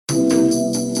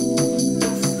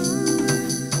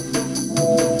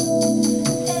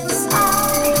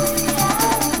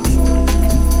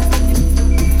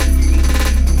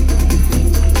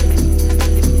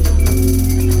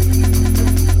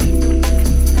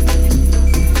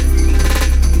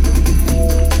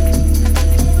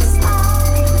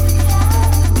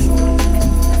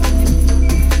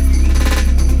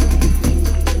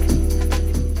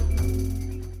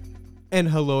And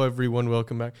hello, everyone.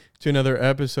 Welcome back to another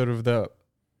episode of the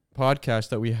podcast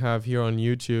that we have here on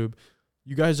YouTube.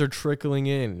 You guys are trickling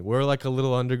in. We're like a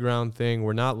little underground thing.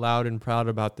 We're not loud and proud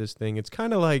about this thing. It's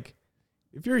kind of like,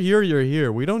 if you're here, you're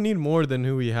here. We don't need more than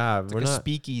who we have. It's We're like a not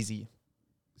speakeasy.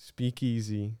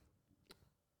 Speakeasy.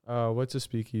 What's a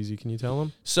speakeasy? Can you tell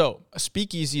them? So a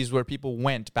speakeasy is where people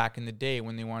went back in the day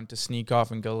when they wanted to sneak off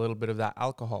and get a little bit of that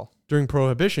alcohol. During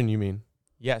Prohibition, you mean?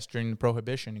 Yes, during the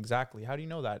Prohibition. Exactly. How do you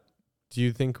know that? Do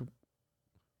you think... What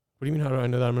do you mean, how do I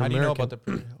know that I'm How American? do you know about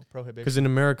the Prohibition? Because in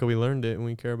America, we learned it and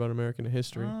we care about American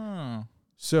history. Oh.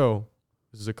 So,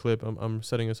 this is a clip. I'm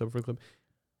setting us up for a clip.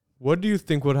 What do you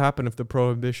think would happen if the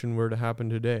Prohibition were to happen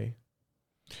today?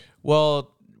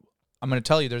 Well, I'm going to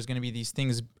tell you there's going to be these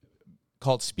things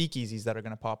called speakeasies that are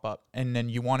going to pop up. And then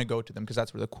you want to go to them because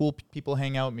that's where the cool people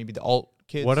hang out, maybe the alt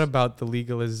kids. What about the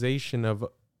legalization of,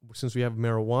 since we have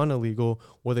marijuana legal,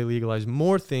 will they legalize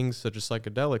more things such as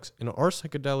psychedelics? And are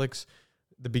psychedelics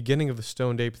the beginning of the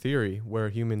stoned ape theory, where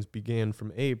humans began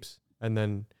from apes and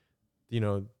then,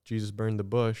 Jesus burned the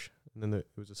bush and then it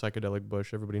was a psychedelic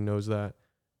bush. Everybody knows that.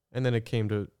 And then it came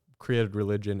to created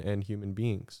religion and human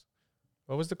beings.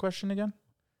 What was the question again?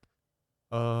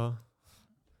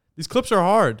 These clips are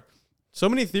hard. So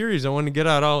many theories I want to get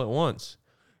out all at once.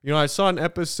 I saw an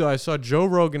episode. I saw Joe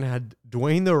Rogan had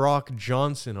Dwayne "The Rock"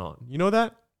 Johnson on. You know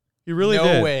that? He really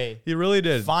did. No way. He really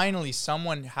did. Finally,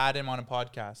 someone had him on a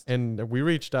podcast. And we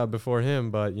reached out before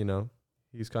him, but,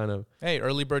 he's kind of... Hey,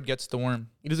 early bird gets the worm.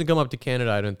 He doesn't come up to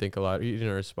Canada, I don't think, a lot. He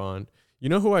didn't respond. You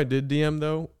know who I did DM,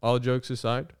 though? All jokes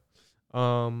aside.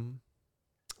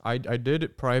 I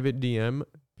did private DM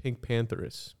Pink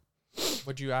Pantheress.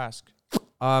 What'd you ask?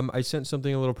 I sent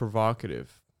something a little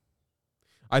provocative.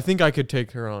 I think I could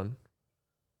take her on.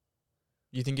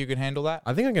 You think you could handle that?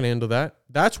 I think I can handle that.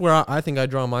 That's where I think I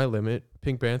draw my limit.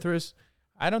 Pink Pantheress.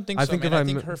 I don't think so, man. I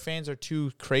think her fans are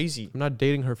too crazy. I'm not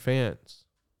dating her fans.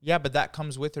 Yeah, but that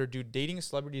comes with her, dude. Dating a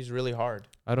celebrity is really hard.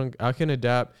 I can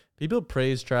adapt. People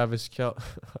praise Travis Kelce.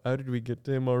 How did we get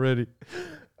to him already?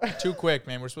 Too quick,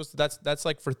 man. We're supposed to. That's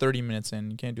like for 30 minutes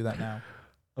in. You can't do that now.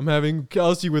 I'm having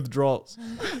Kelce withdrawals.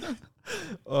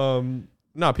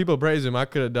 No, people praise him. I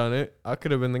could have done it. I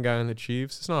could have been the guy on the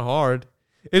Chiefs. It's not hard.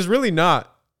 It's really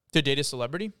not. To date a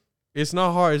celebrity? It's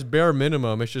not hard. It's bare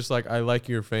minimum. It's just like, I like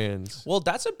your fans. Well,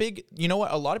 that's a big, you know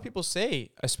what? A lot of people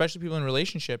say, especially people in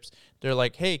relationships, they're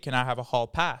like, hey, can I have a hall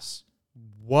pass?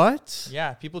 What?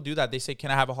 Yeah, people do that. They say,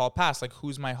 can I have a hall pass? Like,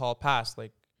 who's my hall pass?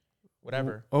 Like,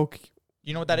 whatever. Okay.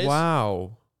 You know what that is?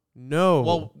 Wow. No.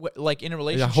 Well, like in a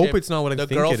relationship, I hope it's not what I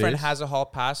think it is. The girlfriend has a hall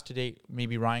pass to date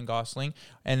maybe Ryan Gosling,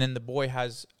 and then the boy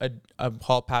has a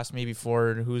hall pass maybe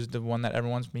for who's the one that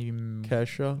everyone's maybe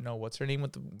Kesha. No, what's her name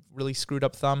with the really screwed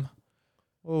up thumb?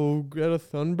 Oh, Greta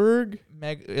Thunberg.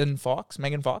 Megan Fox.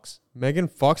 Megan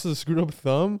Fox has a screwed up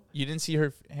thumb. You didn't see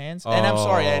her hands, and I'm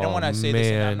sorry, I don't want to say this.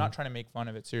 And I'm man. not trying to make fun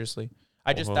of it. Seriously,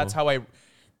 that's how I.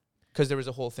 Because there was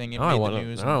a whole thing. It made the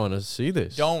news. I don't want to see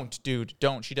this. Don't, dude.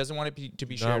 Don't. She doesn't want it to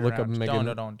be shared look up around. Megan.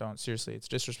 Don't. Seriously, it's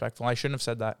disrespectful. I shouldn't have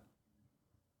said that.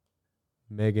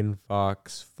 Megan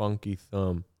Fox, funky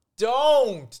thumb.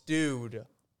 Don't, dude.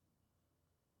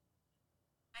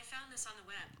 I found this on the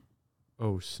web.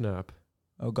 Oh, snap.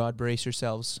 Oh, God, brace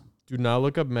yourselves. Do not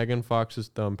look up Megan Fox's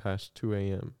thumb past 2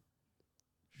 a.m.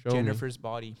 Show Jennifer's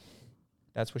body.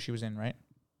 That's what she was in, right?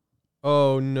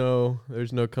 Oh, no.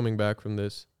 There's no coming back from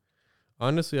this.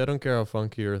 Honestly, I don't care how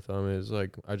funky her thumb is.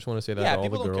 Like, I just want to say that to all the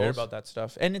girls. Yeah, people don't care about that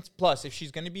stuff. And it's plus, if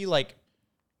she's going to be like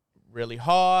really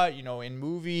hot, in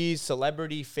movies,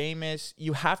 celebrity, famous,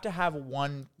 you have to have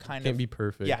one kind of... Can't be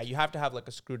perfect. Yeah, you have to have like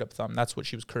a screwed up thumb. That's what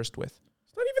she was cursed with.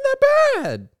 It's not even that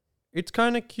bad. It's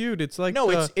kind of cute. It's like... No,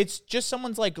 it's just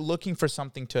someone's like looking for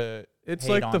something to It's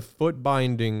hate like on. the foot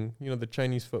binding, the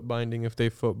Chinese foot binding, if they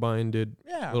foot binded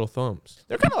little thumbs.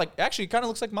 They're kind of like... Actually, it kind of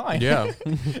looks like mine. Yeah.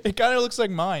 It kind of looks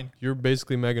like mine. You're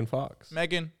basically Megan Fox.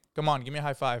 Megan, come on, give me a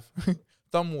high five.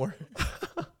 Thumb war.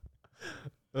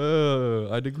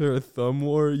 I declare a thumb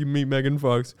war. You meet Megan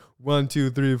Fox. 1, 2,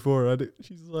 3, 4.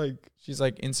 She's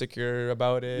like insecure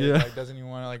about it. Yeah. Like doesn't even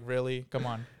want to like really. Come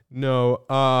on. No.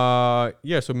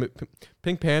 Yeah. So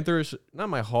Pink Panther is not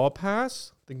my hall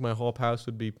pass. I think my hall pass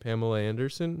would be Pamela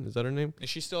Anderson. Is that her name? Is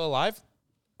she still alive?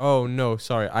 Oh no,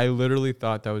 sorry. I literally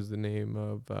thought that was the name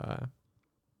of.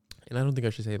 And I don't think I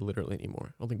should say it literally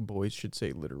anymore. I don't think boys should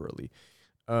say literally.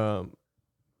 The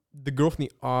girl from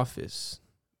The Office.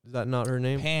 Is that not her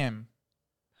name? Pam.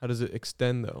 How does it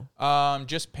extend though?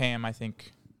 Just Pam, I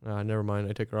think. Never mind.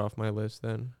 I take her off my list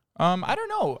then. I don't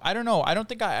know. I don't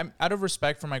think I'm out of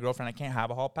respect for my girlfriend. I can't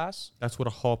have a hall pass. That's what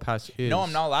a hall pass is. No,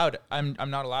 I'm not allowed. I'm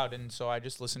not allowed, and so I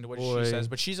just listen to what Boy. she says.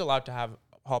 But she's allowed to have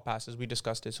hall passes. We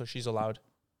discussed it, so she's allowed.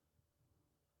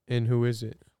 And who is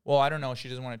it? Well, I don't know. She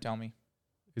doesn't want to tell me.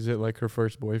 Is it like her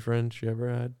first boyfriend she ever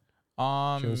had? She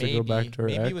wants to Maybe. go back to her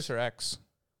Maybe ex? it was her ex.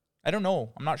 I don't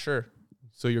know. I'm not sure.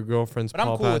 So your girlfriend's But I'm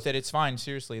hall cool pass. with it. It's fine.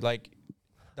 Seriously, like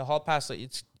the hall pass. Like,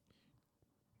 it's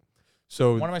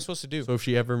So what am I supposed to do? So if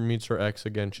she ever meets her ex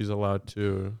again, she's allowed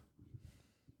to.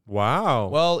 Wow.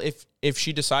 Well, if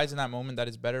she decides in that moment that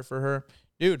it's better for her,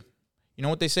 dude. You know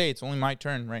what they say? It's only my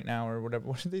turn right now, or whatever.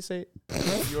 What did they say?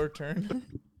 Your turn.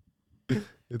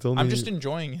 it's only. I'm just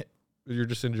enjoying it, You're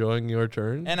just enjoying your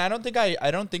turn. and I don't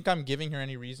think I'm giving her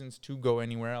any reasons to go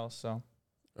anywhere else. So,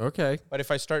 Okay. but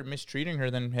if I start mistreating her,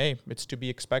 then hey, it's to be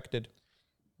expected.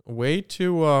 Way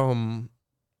to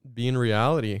be in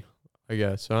reality, I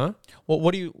guess, huh? Well,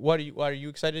 are you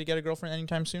excited to get a girlfriend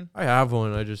anytime soon? I have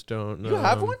one. I just don't know. You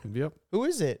have one? Yep. Who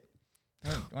is it?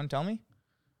 You want to tell me?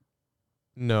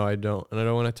 No, I don't, and I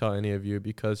don't want to tell any of you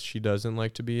because she doesn't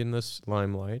like to be in this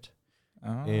limelight. Oh,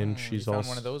 And you she's found also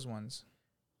one of those ones.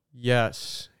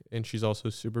 Yes, and she's also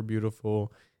super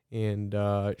beautiful, and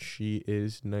she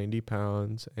is 90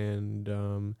 pounds,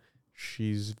 and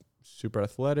she's super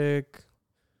athletic,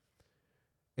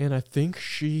 and I think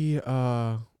she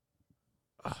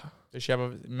Does she have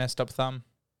a messed up thumb?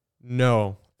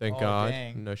 no, thank Oh, God,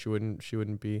 dang. no, she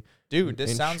wouldn't be. Dude,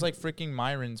 this And sounds she- like freaking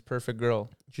Myron's perfect girl.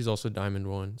 She's also Diamond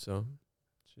 1, so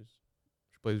she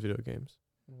plays video games.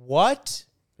 What?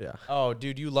 Yeah, Oh,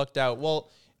 dude, you lucked out. Well,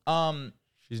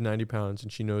 she's 90 pounds,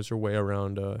 and she knows her way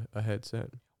around a headset.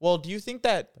 do you think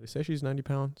that Did I say she's 90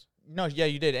 pounds? No, yeah,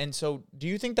 you did. And so, do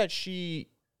you think that she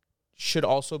should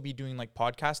also be doing like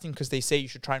podcasting? Because they say you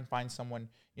should try and find someone,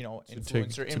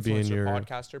 influencer, to be in your-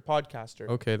 podcaster.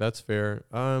 Okay, that's fair.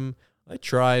 I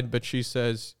tried, but she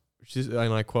says,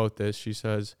 and I quote this, she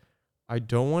says, I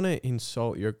don't want to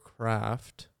insult your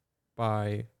craft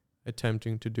by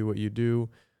attempting to do what you do.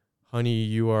 Honey,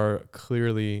 you are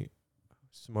clearly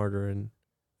smarter and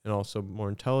also more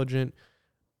intelligent.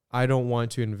 I don't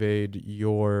want to invade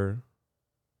your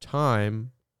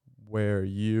time where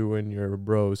you and your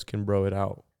bros can bro it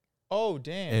out. Oh,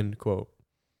 damn. End quote.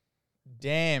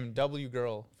 Damn, W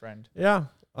girl friend. Yeah.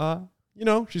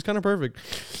 She's kind of perfect.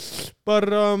 But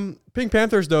Pink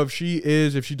Panthers, though, if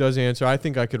she does answer, I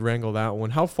think I could wrangle that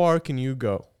one. How far can you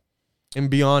go? And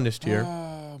be honest here.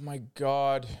 Oh, my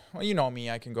God. Well, you know me.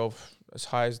 I can go as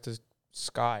high as the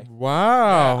sky.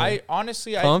 Wow. Yeah, I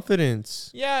honestly,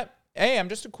 Confidence. yeah. Hey, I'm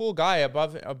just a cool guy.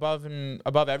 Above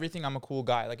everything, I'm a cool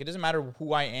guy. Like, it doesn't matter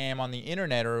who I am on the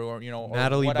internet or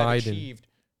Natalie what I've Biden. achieved.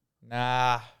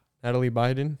 Nah, Natalie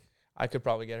Biden, I could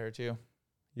probably get her too.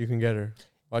 you can get her.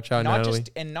 Watch out, Not Natalie.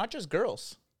 not just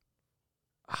girls.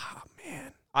 Ah,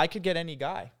 man. I could get any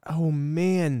guy. Oh,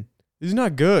 man. This is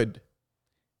not good.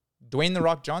 Dwayne The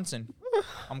Rock Johnson.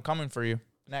 I'm coming for you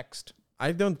next.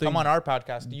 I don't think. Come on our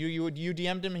podcast. You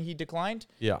DM'd him and he declined?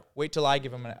 Yeah. Wait till I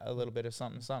give him a little bit of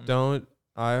something. Don't.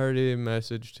 I already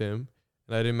messaged him,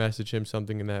 and I didn't message him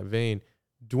something in that vein.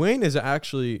 Dwayne is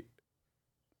actually.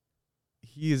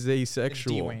 He is It's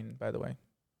asexual. Dwayne, by the way.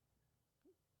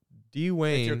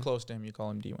 Dwayne. If you're close to him, you call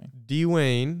him Dwayne.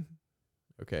 Dwayne.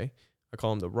 Okay. I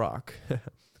call him The Rock.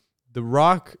 The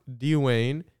Rock,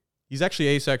 Dwayne. He's actually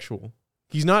asexual.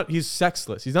 He's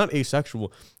sexless. He's not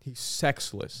asexual. He's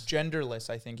sexless. Genderless,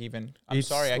 I think, even. I'm It's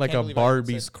sorry. I like can't a believe I even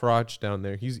Barbie's said- crotch down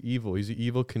there. He's evil. He's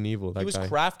evil Knievel. That He was guy.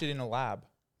 crafted in a lab.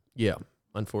 Yeah,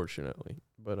 unfortunately.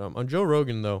 But on Joe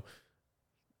Rogan, though,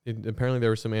 apparently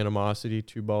there was some animosity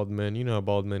to bald men. You know how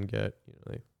bald men get.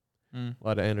 A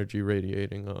lot of energy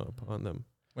radiating up on them.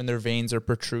 When their veins are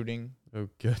protruding. Oh,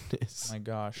 goodness. Oh my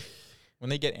gosh. When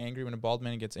they get angry, when a bald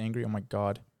man gets angry, oh my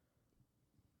God.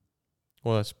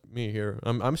 Well, that's me here.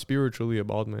 I'm spiritually a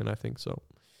bald man. I think so.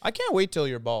 I can't wait till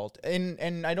you're bald.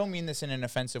 And I don't mean this in an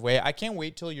offensive way. I can't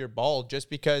wait till you're bald just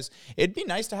because it'd be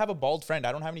nice to have a bald friend.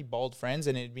 I don't have any bald friends,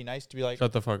 and it'd be nice to be like,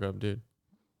 Shut the fuck up, dude.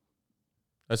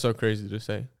 That's so crazy to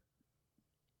say.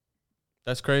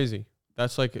 That's crazy.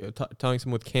 That's like telling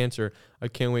someone with cancer, I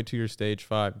can't wait till you're stage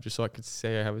 5, just so I could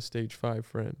say I have a stage 5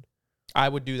 friend. I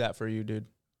would do that for you, dude.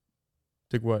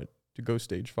 To what? To go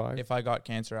stage 5? If I got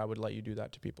cancer, I would let you do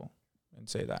that to people and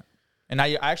say that. And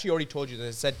I actually already told you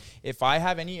this. I said, if I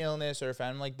have any illness or if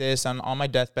I'm like this, I'm on my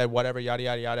deathbed, whatever, yada,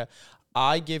 yada, yada,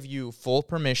 I give you full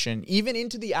permission, even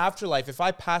into the afterlife. If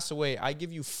I pass away, I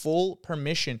give you full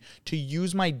permission to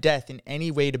use my death in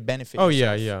any way to benefit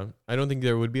yourself. Yeah. I don't think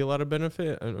there would be a lot of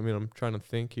benefit. I mean, I'm trying to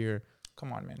think here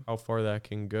Come on, man. how far that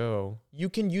can go. You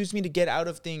can use me to get out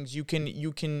of things. You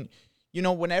can,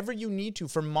 whenever you need to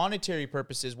for monetary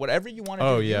purposes, whatever you want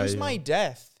to do, use my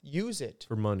death. Use it.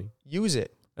 For money. Use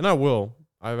it. And I will.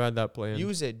 I've had that plan.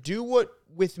 Use it. Do what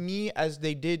with me as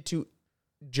they did to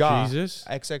Ja. Jesus.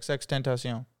 XXX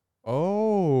Tentacion.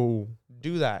 Oh,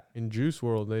 Do that. in Juice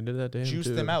World, they did that to him Juiced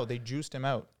too. him out. They juiced him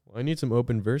out. I need some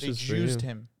open They verses for you. juiced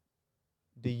him.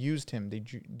 They used him.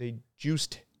 They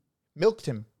juiced, milked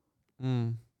him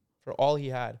Mm. for all he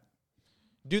had.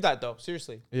 Do that though.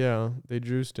 Seriously. Yeah, they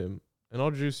juiced him, and I'll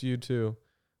juice you too.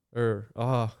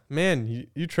 Man,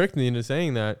 you tricked me into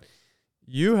saying that.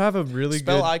 You have a really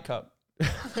Spell good iCup.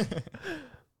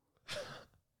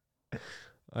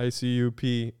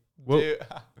 ICUP. What Dude.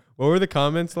 what were the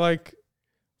comments like?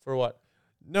 For what?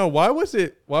 No, why was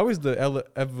the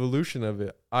evolution of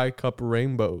it iCup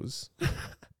rainbows?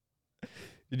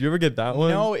 Did you ever get that one?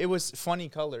 No, it was funny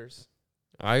colors.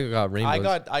 I got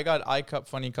rainbows. I got iCup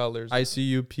funny colors.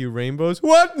 ICUP rainbows.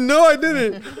 What? No, I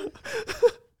didn't.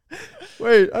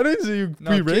 Wait, I didn't see you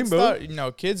no,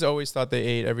 rainbow. Kids always thought they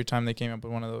ate every time they came up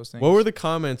with one of those things. What were the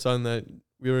comments on that?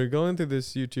 We were going through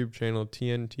this YouTube channel,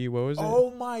 TNT. What was it?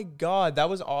 Oh my god, that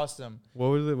was awesome. What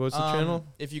was it? What's the channel?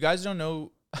 If you guys don't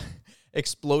know,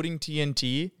 Exploding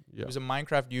TNT, Yeah. it was a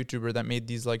Minecraft YouTuber that made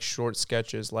these like short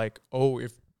sketches, like, oh,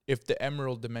 if the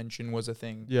Emerald Dimension was a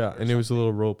thing. Yeah, or and it was a something.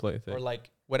 little role play thing. Or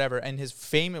like whatever. And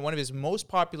one of his most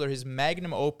popular, his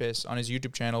magnum opus on his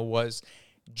YouTube channel was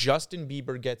Justin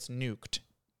Bieber Gets Nuked.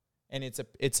 And it's a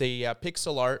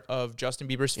pixel art of Justin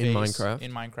Bieber's face In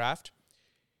in Minecraft.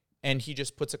 And he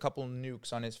just puts a couple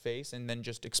nukes on his face and then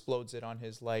just explodes it on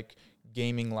his like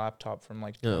gaming laptop from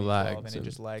like 2012, lags and it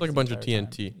just lags. like a the bunch of entire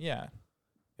TNT. time. Yeah.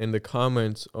 And the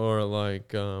comments are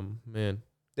like, man.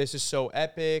 This is so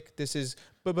epic. This is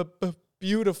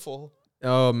beautiful.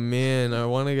 Oh man, I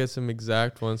want to get some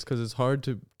exact ones because it's hard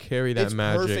to carry that It's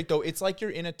magic. perfect though. It's like you're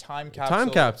in a time capsule. Time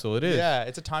capsule, it is. Yeah,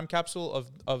 it's a time capsule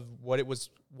of what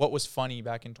was funny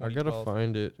back in I 2012. gotta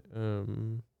find it.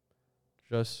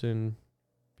 Justin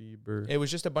Bieber. It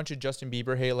was just a bunch of Justin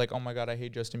Bieber hate, like, oh my god, I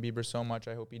hate Justin Bieber so much.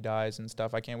 I hope he dies and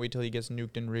stuff. I can't wait till he gets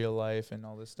nuked in real life and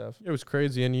all this stuff. It was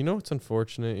crazy, and you know it's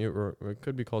unfortunate. It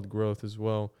could be called growth as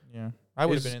well. Yeah, I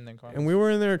would have Is- been in the comments. And we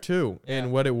were in there too. Yeah.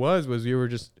 And what it was we were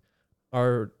just we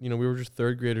were just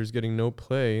third graders getting no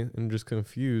play and just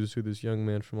confused who this young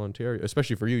man from Ontario,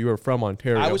 especially for you. You were from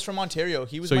Ontario. I was from Ontario.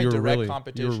 He was so my you were direct really,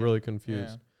 competition. You were really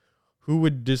confused. Yeah. Who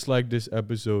would dislike this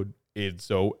episode? It's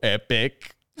so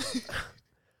epic.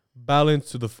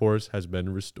 Balance to the force has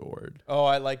been restored. Oh,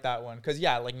 I like that one. Because,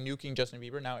 yeah, like nuking Justin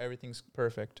Bieber, now everything's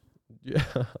perfect. Yeah.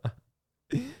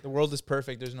 The world is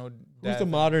perfect. There's no Who's death the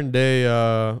and- modern day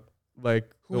like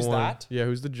Who's the one, that? Yeah,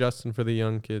 who's the Justin for the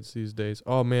young kids these days?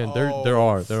 Oh man, there Oh,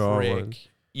 are frick. ones.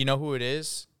 You know who it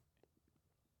is?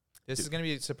 This is going to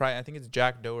be surprising. I think it's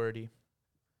Jack Doherty.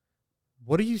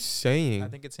 What are you saying? I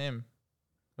think it's him.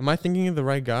 Am I thinking of the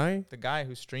right guy? The guy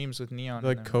who streams with Neon.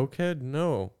 Like and them. cokehead?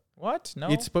 No. What? No.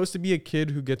 It's supposed to be a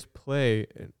kid who gets play,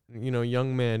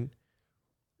 young man,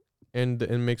 and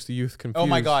makes the youth confused. Oh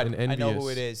my God. and I know envious. who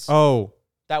it is. Oh,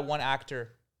 That one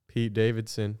actor. Pete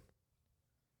Davidson.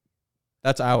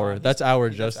 That's Oh, our. he's- That's our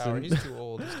That's Justin. our- He's too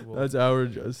old. He's too old. That's our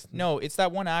Justin. No, it's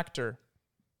that one actor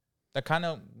that kind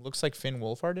of looks like Finn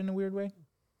Wolfhard in a weird way.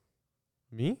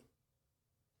 Me?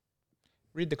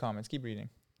 Read the comments. Keep reading.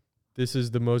 This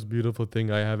is the most beautiful thing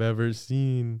I have ever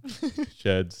seen.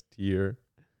 Sheds tear.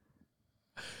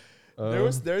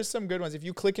 There's some good ones. If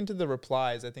you click into the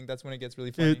replies, I think that's when it gets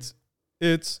really funny.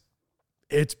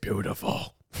 It's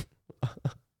beautiful.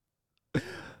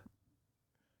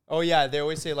 Oh yeah, they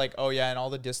always say like, oh yeah, and all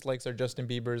the dislikes are Justin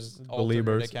Bieber's alternate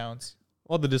Beliebers. accounts.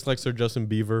 All the dislikes are Justin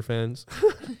Bieber fans.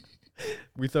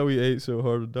 We thought we ate so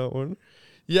hard with that one.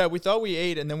 Yeah, we thought we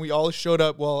ate, and then we all showed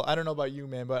up. Well, I don't know about you,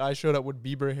 man, but I showed up with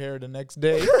Bieber hair the next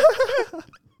day.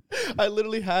 I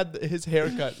literally had his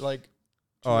haircut like.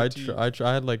 Oh, I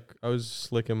was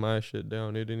slicking my shit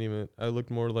down. It didn't even. I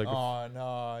looked more like. Oh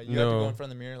no! You have to go in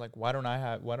front of the mirror. Like, why don't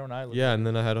I look? Yeah, and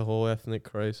then I had a whole ethnic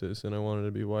crisis, and I wanted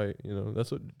to be white.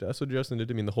 That's what Justin did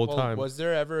to me the whole time. Was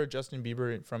there ever a Justin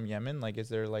Bieber from Yemen? Like, is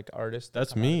there like artists? that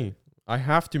That's come out of me. it? I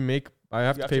have to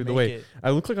You pave the make way. it. I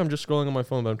look like I'm just scrolling on my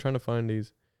phone, but I'm trying to find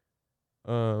these.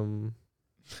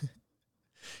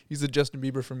 He's the Justin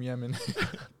Bieber from Yemen.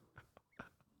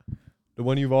 The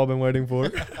one you've all been waiting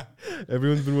for.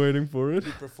 Everyone's been waiting for it.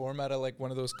 You perform at one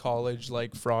of those college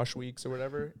like frosh weeks or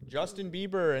whatever. Justin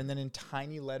Bieber, and then in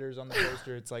tiny letters on the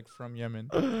poster, it's like from Yemen.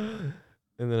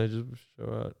 And then I just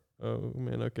show out. Oh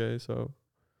man, okay, so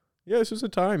yeah, it's just a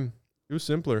time. It was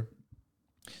simpler.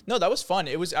 No, that was fun.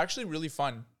 It was actually really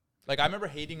fun. Like I remember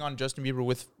hating on Justin Bieber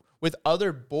with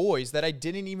other boys that I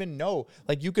didn't even know.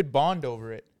 Like you could bond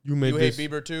over it. You made You this. hate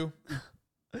Bieber too?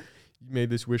 You made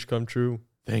this wish come true.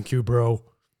 Thank you, bro.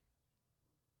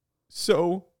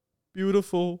 So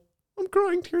beautiful. I'm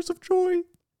crying tears of joy.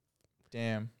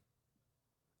 Damn.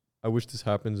 I wish this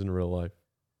happens in real life.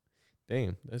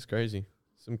 Damn, that's crazy.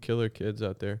 Some killer kids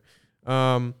out there.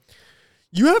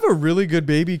 You have a really good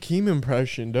Baby Keem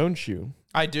impression, don't you?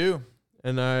 I do.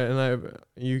 And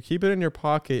you keep it in your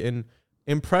pocket. And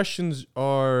impressions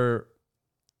are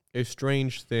a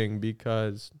strange thing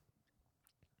because,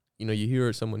 you know, you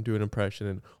hear someone do an impression,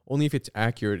 and only if it's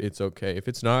accurate, it's okay. If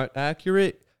it's not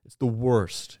accurate, it's the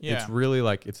worst. Yeah. It's really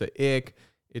like, it's a ick.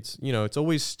 It's, you know, it's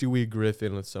always Stewie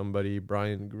Griffin with somebody,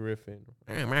 Brian Griffin.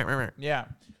 Yeah.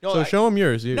 So show them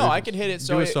yours. I can hit it.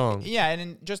 So do a song. Yeah,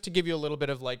 and just to give you a little bit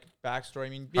of like backstory, I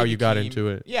mean, How you got Keem, into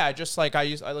it. Yeah, just like I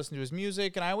listened to his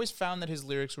music, and I always found that his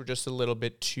lyrics were just a little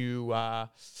bit too,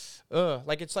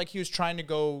 like it's like he was trying to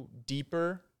go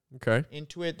deeper Okay.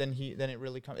 into it than it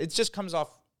really comes. It just comes off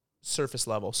surface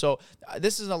level. So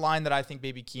this is a line that I think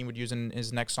Baby Keem would use in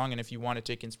his next song, and if you want to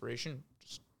take inspiration,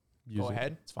 just go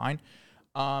ahead. It's fine.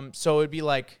 So it'd be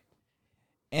like,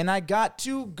 and I got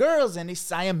 2 girls and they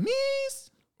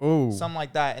Siamese. Oh. Something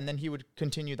like that. And then he would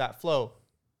continue that flow.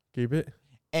 Keep it.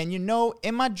 And you know,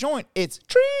 in my joint, it's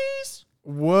trees.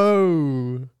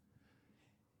 Whoa.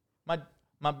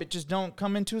 My bitches don't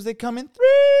come in 2s, they come in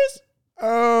 3s.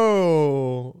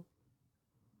 Oh.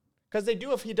 Because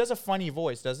he does a funny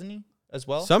voice, doesn't he? As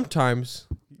well? Sometimes.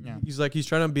 Yeah. He's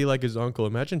trying to be like his uncle.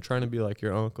 Imagine trying to be like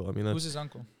your uncle. I mean, that's Who's his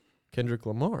uncle? Kendrick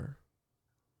Lamar.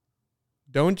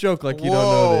 Don't joke like you Whoa,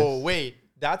 don't know this. wait.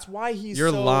 That's why he's You're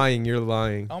so... lying. You're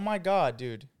lying. Oh my God,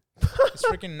 dude. It's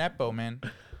freaking Nepo, man.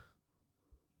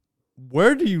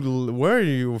 Where are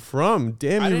you from?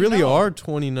 Damn, I you didn't really know. are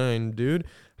 29, dude.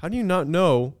 How do you not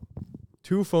know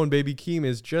 2 Phone Baby Keem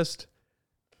is just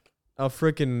a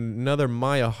freaking another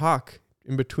Maya Hawk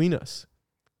in between us?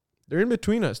 They're in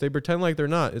between us. They pretend like they're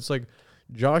not. It's like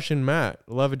Josh and Matt.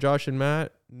 Love of Josh and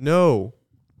Matt? No.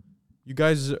 You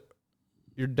guys,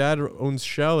 your dad owns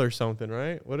Shell or something,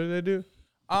 right? What do they do?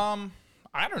 I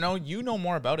don't know. You know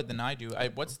more about it than I do.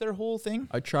 What's their whole thing?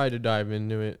 I tried to dive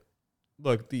into it.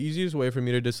 Look, the easiest way for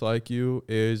me to dislike you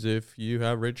is if you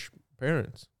have rich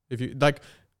parents. If you like,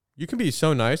 you can be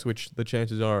so nice, which the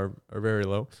chances are very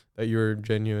low that you're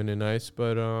genuine and nice,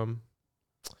 but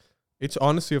it's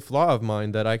honestly a flaw of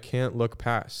mine that I can't look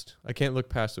past. I can't look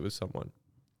past it with someone.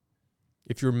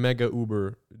 If you're mega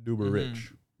uber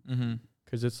rich,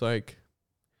 because it's like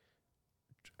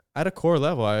at a core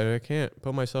level, I can't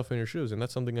put myself in your shoes, and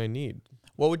that's something I need.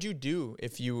 What would you do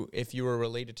if you were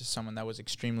related to someone that was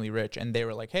extremely rich and they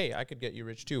were like, "Hey, I could get you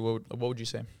rich too"? What would you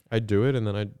say? I'd do it, and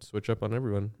then I'd switch up on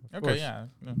everyone. Of course. Yeah.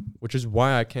 Which is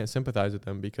why I can't sympathize with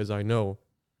them, because I know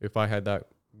if I had that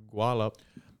wallop.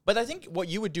 But I think what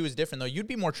you would do is different, though. You'd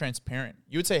be more transparent.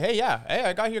 You would say, hey,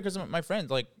 I got here because of my friend.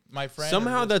 Like, my friend.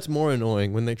 Somehow that's more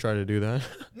annoying when they try to do that.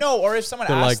 No, or if someone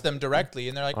They're asks like, them directly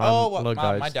and they're like, look,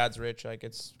 my guys. dad's rich. Like,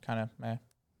 it's kind of meh.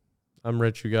 I'm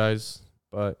rich, you guys,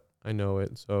 but I know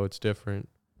it, so it's different.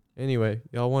 Anyway,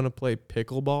 y'all want to play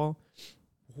pickleball?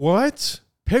 What?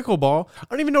 Pickleball? I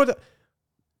don't even know what that...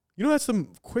 You know, that's the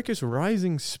quickest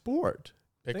rising sport.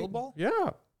 Pickleball?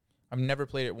 Yeah. I've never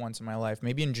played it once in my life.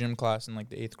 Maybe in gym class in like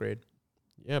the 8th grade.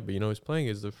 Yeah, but you know who's playing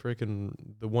is the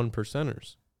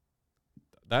 1%ers.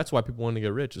 That's why people want to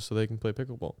get rich, is so they can play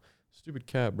pickleball. Stupid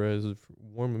cat, bro, is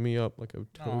warming me up like a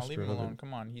toaster. No, leave him alone.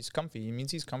 Come on, he's comfy. It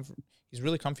means he's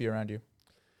really comfy around you.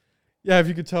 Yeah, if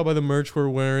you could tell by the merch we're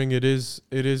wearing, it's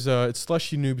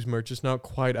Slushy Noobs merch. It's not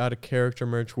quite out of character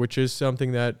merch, which is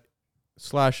something that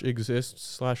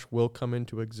 /exists/ will come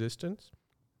into existence.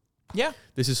 Yeah.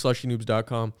 This is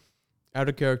slushynoobs.com. Out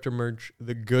of character merch,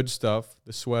 the good stuff,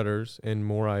 the sweaters, and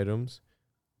more items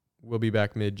will be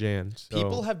back mid-Jan. So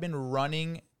People have been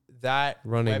running that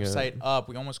website up.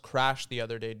 We almost crashed the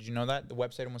other day. Did you know that? The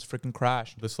website almost freaking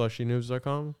crashed. The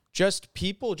slushynoobs.com? Just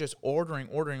people just ordering,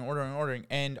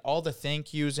 and all the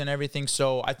thank yous and everything.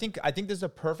 So I think this is a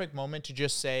perfect moment to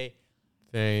just say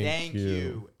thank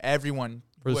you everyone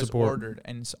who has ordered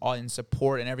and in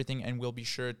support and everything, and we'll be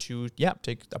sure to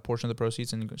take a portion of the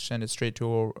proceeds and send it straight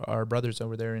to our brothers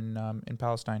over there in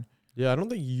Palestine. Yeah, I don't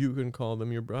think you can call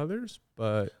them your brothers,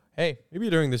 but hey,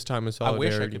 maybe during this time of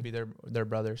solidarity. I wish I could be their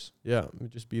brothers. Yeah,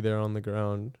 just be there on the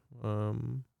ground.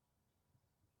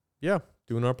 Yeah,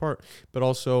 doing our part. But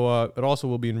also, it also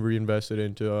will be reinvested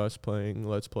into us playing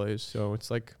Let's Plays. So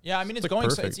it's like, yeah, I mean, it's like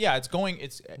going.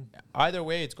 It's either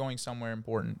way, it's going somewhere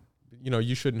important. You know,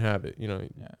 you shouldn't have it. You know,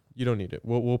 Yeah. You don't need it.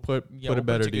 We'll put it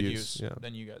better to use.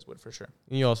 Than you guys would for sure.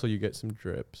 And you get some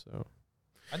drip. So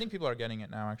I think people are getting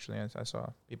it now. Actually, I saw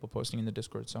people posting in the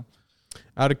Discord. So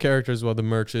out of character as well. The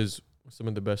merch is some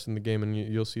of the best in the game, and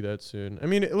you'll see that soon. I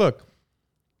mean, look,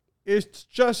 it's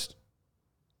just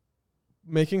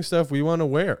making stuff we want to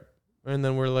wear, and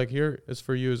then we're like, here, it's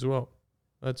for you as well.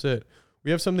 That's it.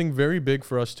 We have something very big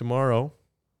for us tomorrow.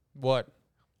 What?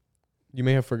 You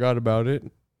may have forgot about it.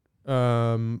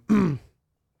 This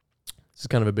is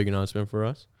kind of a big announcement for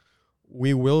us.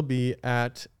 We will be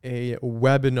at a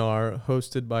webinar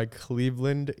hosted by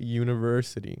Cleveland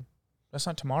University. That's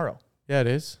not tomorrow. Yeah, it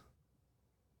is.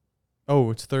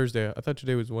 Oh, it's Thursday. I thought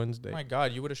today was Wednesday. Oh my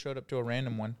God, you would have showed up to a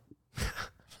random one.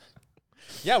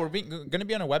 Yeah, we're going to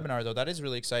be on a webinar, though. That is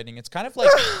really exciting. It's kind of like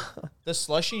the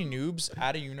slushy noobs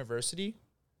at a university.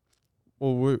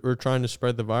 Well, we're trying to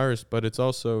spread the virus, but it's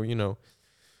also,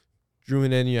 Drew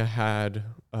and Enya had,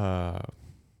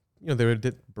 they were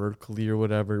at Berkeley or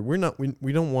whatever. We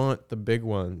don't want the big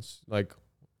ones. Like,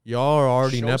 y'all are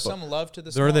already Show Nepo. some love to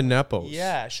the They're the Nepos.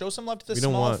 Yeah, show some love to the We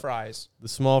don't small want fries. The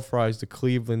small fries, the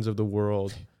Clevelands of the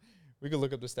world. We could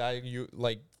look up the stat.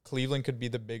 Cleveland could be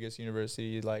the biggest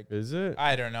university. Is it?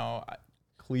 I don't know.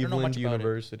 Cleveland much about it.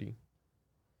 University.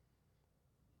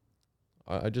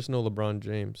 I just know LeBron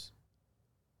James.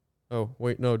 Oh,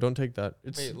 wait, no, don't take that.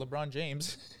 Wait, LeBron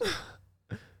James.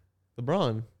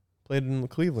 LeBron played in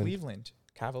Cleveland. Cleveland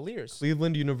Cavaliers.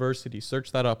 Cleveland University.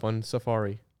 Search that up on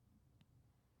Safari.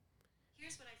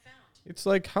 Here's what I found. It's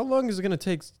like, how long is it going to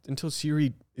take until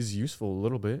Siri is useful a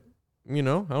little bit?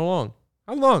 How long?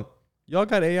 How long? Y'all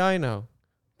got AI now.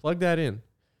 Plug that in.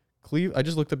 I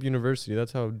just looked up university.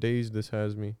 That's how dazed this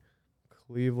has me.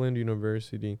 Cleveland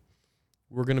University.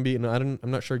 We're going to be, I'm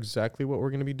not sure exactly what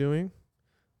we're going to be doing,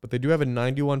 but they do have a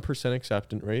 91%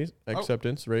 acceptance rate. Okay,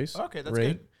 that's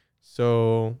rate. good.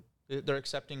 So They're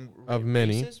accepting of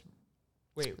many races?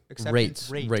 Wait,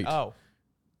 acceptance rate. Oh.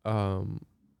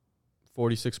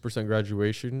 46%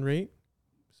 graduation rate.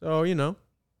 So,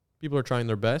 people are trying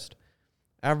their best.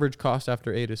 Average cost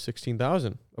after 8 is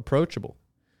 $16,000. Approachable.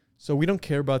 So we don't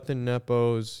care about the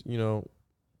Nepos.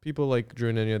 People like Drew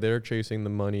and Enya, they're chasing the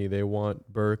money. They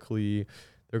want Berkeley.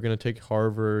 They're going to take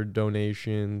Harvard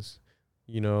donations.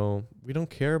 We don't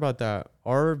care about that.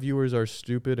 Our viewers are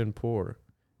stupid and poor.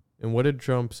 And what did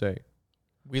Trump say?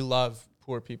 We love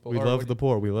poor people. We love the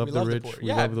poor. We love the rich. poor. We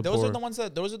Yeah, love the those poor. are the ones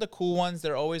those are the cool ones.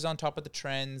 They're always on top of the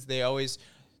trends. They're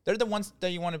the ones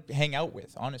that you want to hang out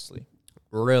with, honestly.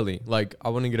 Really? Like, I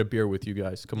want to get a beer with you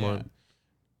guys. Come on.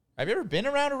 Have you ever been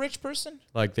around a rich person?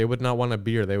 Like, they would not want a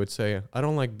beer. They would say, I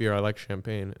don't like beer. I like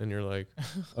champagne. And you're like,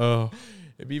 oh.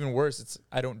 It'd be even worse. It's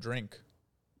I don't drink.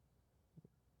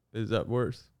 Is that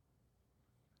worse?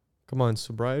 Come on.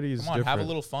 Sobriety is different. Have a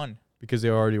little fun. Because they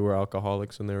already were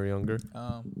alcoholics when they were younger.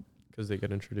 Um, Because they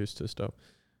get introduced to stuff.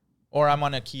 Or I'm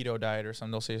on a keto diet or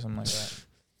something. They'll say something like that.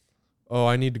 Oh,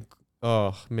 I need to.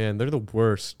 Oh, man. They're the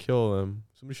worst. Kill them.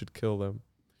 Somebody should kill them.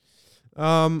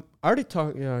 I already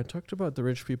talked. Yeah, I talked about the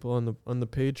rich people on the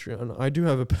Patreon. I do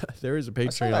have there is a Patreon. I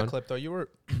saw that clip though. You were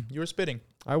spitting.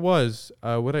 I was.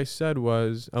 What I said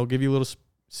was, I'll give you a little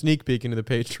sneak peek into the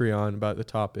Patreon about the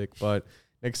topic. But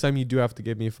next time you do have to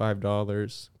give me $5.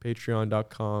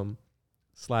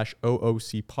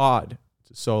 Patreon.com/OOCpod.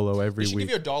 It's a solo every We should week.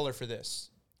 give you $1 for this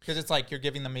because it's like you're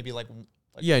giving them maybe like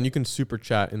yeah, and you can super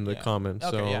chat in the comments.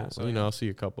 Okay, so yeah, so yeah. I'll see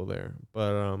a couple there.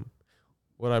 But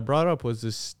what I brought up was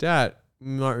this stat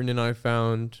Martin and I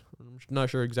found. I'm not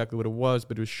sure exactly what it was,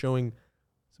 but it was showing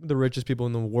some of the richest people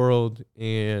in the world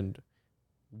and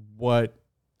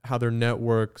how their net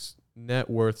worths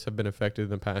have been affected in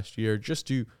the past year, just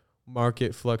to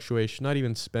market fluctuation, not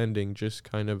even spending, just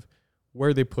kind of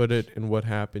where they put it and what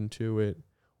happened to it.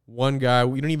 One guy,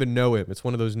 we don't even know him. It's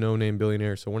one of those no-name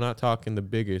billionaires, so we're not talking the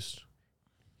biggest.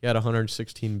 He had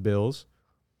 116 bills,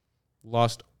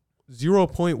 lost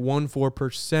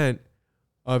 0.14%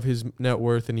 of his net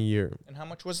worth in a year. And how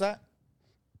much was that?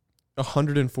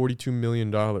 $142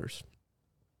 million.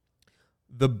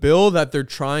 The bill that they're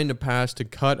trying to pass to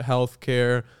cut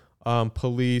healthcare,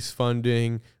 police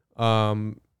funding,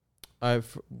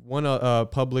 I've one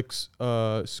public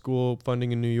school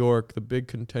funding in New York, the big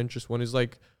contentious one is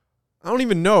like, I don't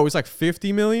even know. It's like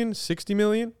 50 million, 60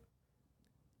 million.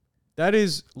 That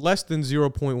is less than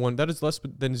 0.1. That is less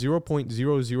than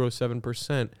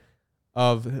 0.007%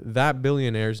 of that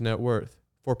billionaire's net worth.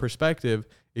 For perspective,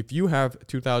 if you have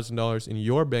 $2,000 in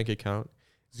your bank account,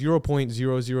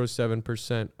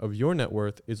 0.007% of your net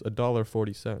worth is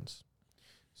 $1.40.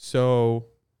 So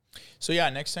yeah,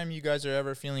 next time you guys are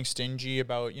ever feeling stingy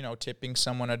about, tipping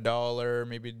someone $1,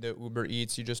 maybe the Uber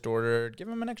Eats you just ordered, give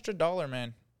them an extra $1,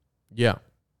 man. yeah.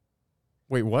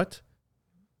 Wait, what?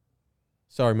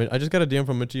 Sorry, man. I just got a DM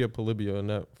from Mattia Polibio and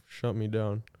that shut me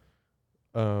down.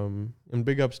 And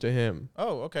big ups to him.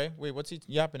 Oh, okay. Wait, what's he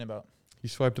yapping about? He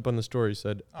swiped up on the story,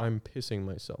 said, Oh. I'm pissing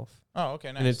myself. Oh,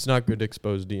 okay, nice. And it's not good to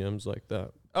expose DMs like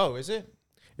that. Oh, is it?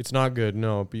 It's not good,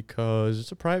 no, because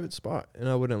it's a private spot, and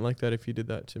I wouldn't like that if he did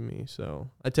that to me. So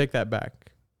I take that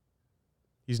back.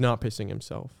 He's not pissing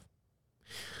himself.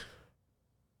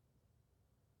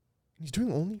 He's doing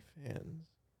OnlyFans.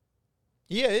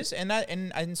 He is,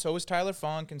 and so is Tyler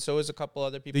Funk, and so is a couple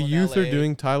other people. The in youth LA. are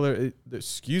doing Tyler.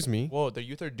 Excuse me. Whoa, the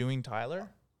youth are doing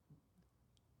Tyler.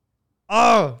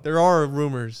 Oh, there are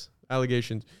rumors,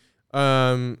 allegations.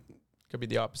 Could be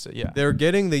the opposite. Yeah. They're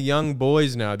getting the young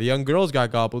boys now. The young girls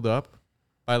got gobbled up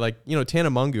by, like, you know,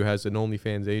 Tana Mungu has an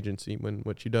OnlyFans agency. When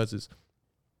what she does is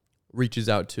reaches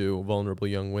out to vulnerable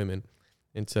young women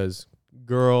and says,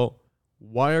 girl,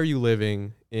 why are you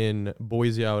living in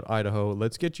Boise out, Idaho?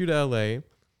 Let's get you to LA.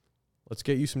 Let's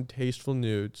get you some tasteful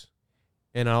nudes.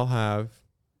 And I'll have,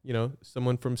 you know,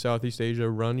 someone from Southeast Asia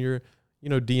run your, you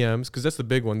know, DMs. Because that's the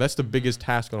big one. That's the biggest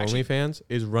task on Actually, OnlyFans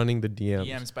is running the DMs.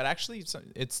 DMs, but actually,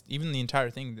 it's even the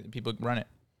entire thing that people run it.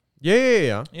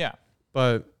 Yeah. Yeah.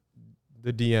 But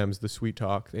the DMs, the sweet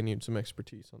talk, they need some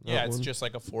expertise on that Yeah, it's one. just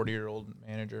like a 40-year-old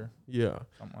manager, Yeah.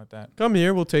 something like that. Come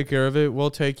here, we'll take care of it.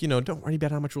 We'll take, you know, don't worry about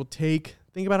how much we'll take.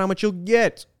 Think about how much you'll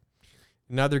get.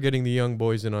 Now they're getting the young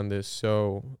boys in on this.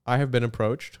 So I have been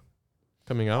approached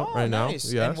coming out right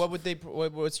nice. now. Yes. And what would they?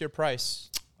 What's your price?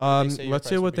 What would they say your Let's say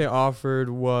price what would be? they offered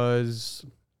was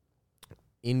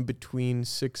in between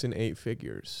 6 and 8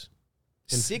 figures.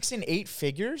 6 and 8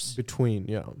 figures? Between,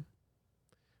 yeah.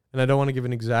 And I don't want to give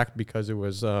an exact because it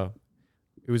was in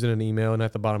an email, and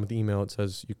at the bottom of the email it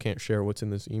says you can't share what's in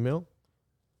this email.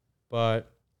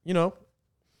 But, you know,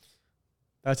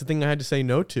 that's the thing I had to say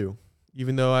no to.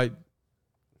 Even though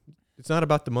it's not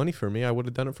about the money for me. I would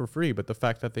have done it for free, but the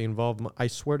fact that they involve I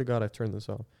swear to God, I've turned this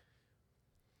off.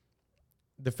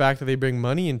 The fact that they bring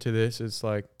money into this, it's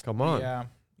like, come on. Yeah.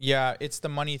 Yeah, it's the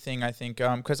money thing, I think.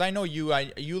 Because I know you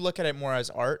look at it more as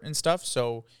art and stuff,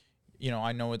 so you know,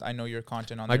 I know your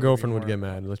content on My there girlfriend would more- get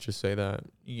mad. Let's just say that.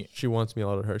 Yeah. She wants me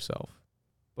out of herself.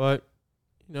 But,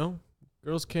 you know,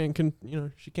 girls can't,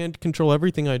 she can't control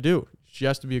everything I do. She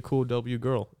has to be a cool W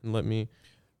girl and let me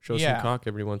show Yeah. some cock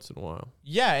every once in a while.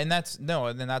 Yeah, and that's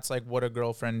like what a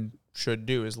girlfriend should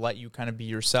do, is let you kind of be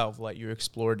yourself, let you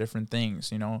explore different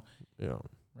things, you know, Yeah.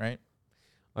 right?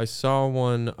 I saw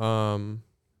one,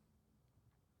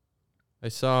 I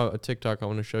saw a TikTok I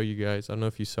want to show you guys. I don't know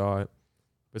if you saw it,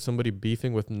 but somebody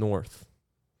beefing with Northwest.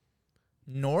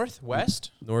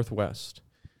 Northwest.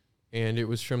 And it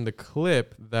was from the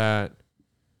clip that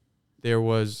there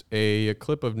was a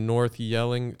clip of North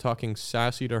yelling, talking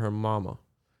sassy to her mama.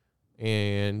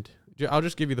 And I'll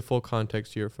just give you the full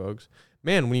context here, folks.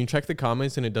 Man, when you check the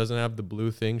comments and it doesn't have the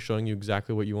blue thing showing you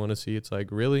exactly what you want to see, it's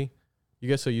like, really? You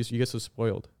get so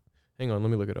spoiled. Hang on, let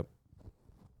me look it up.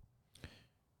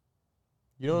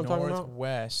 You know what I'm talking about?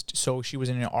 Northwest. So she was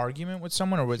in an argument with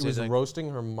someone, or was She was it like,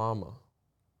 roasting her mama.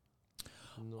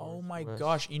 oh my Northwest.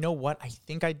 gosh, you know what? I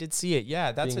think I did see it.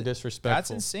 Yeah, that's Being it. disrespectful.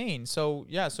 That's insane. So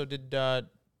yeah, so did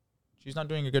she's not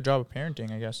doing a good job of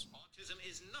parenting, I guess. Autism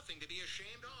is nothing to be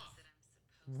ashamed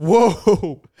of.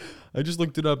 Whoa! I just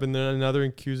looked it up, and then now they're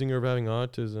accusing her of having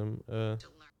autism.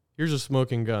 Here's a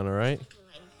smoking gun, all right?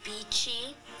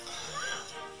 Beachy.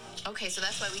 Okay, so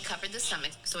that's why we covered the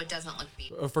stomach so it doesn't look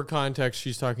beachy. For context,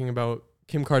 she's talking about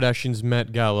Kim Kardashian's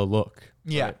Met Gala look.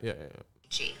 Yeah. Right? Yeah.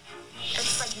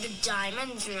 It's like the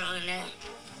diamonds are on it.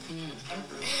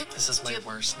 This is my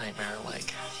worst nightmare,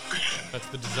 like, That's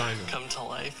the designer. come to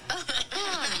life.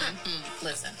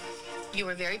 Listen, you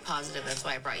were very positive. That's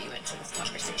why I brought you into this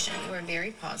conversation. You were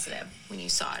very positive when you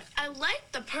saw it. I like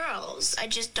the pearls. I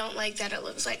just don't like that it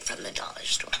looks like from the dollar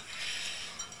store.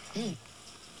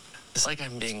 It's like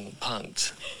I'm being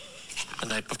punked. The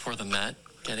night before the Met,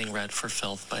 getting read for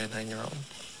filth by a 9-year-old.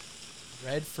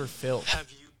 Read for filth. Have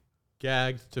you?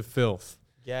 Gagged to filth.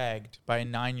 Gagged by a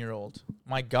 9-year-old.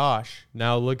 My gosh.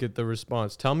 Now look at the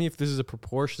response. Tell me if this is a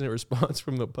proportionate response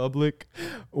from the public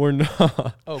or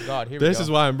not. Oh God, here we go. This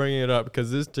is why I'm bringing it up, because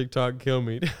this TikTok killed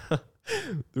me.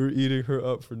 They're eating her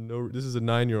up for no. This is a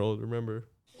 9-year-old. Remember?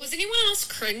 Was anyone else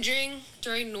cringing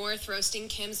during North roasting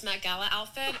Kim's Met Gala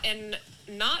outfit? And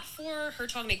not for her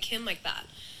talking to Kim like that,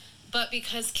 but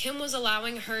because Kim was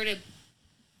allowing her to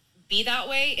be that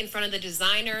way in front of the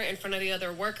designer, in front of the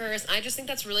other workers. And I just think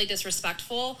that's really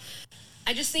disrespectful.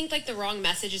 I just think like the wrong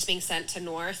message is being sent to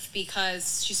North,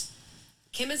 because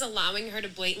Kim is allowing her to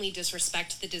blatantly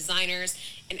disrespect the designers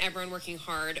and everyone working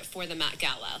hard for the Met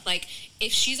Gala. Like,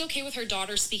 if she's okay with her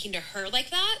daughter speaking to her like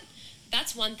that,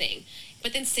 that's one thing.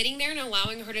 But then sitting there and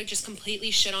allowing her to just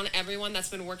completely shit on everyone that's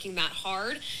been working that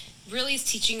hard really is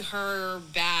teaching her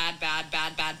bad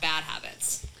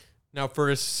habits. Now, for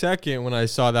a second, when I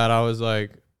saw that, I was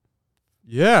like,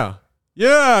 yeah,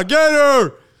 get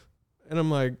her. And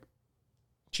I'm like,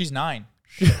 She's 9.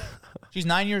 She's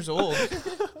 9 years old.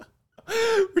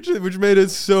 which made it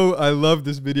so. I love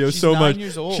this video She's so 9 much.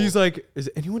 years old. She's like, is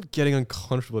anyone getting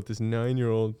uncomfortable with this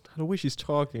 9-year-old? The way she's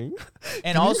talking.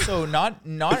 And also, not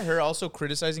her also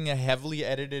criticizing a heavily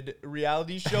edited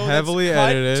reality show. Heavily that's cut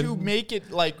edited. to make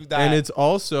it like that. And it's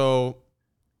also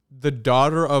the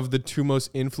daughter of the 2 most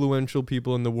influential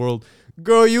people in the world.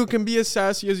 Girl, you can be as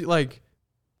sassy as you like.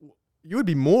 You would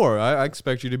be more. I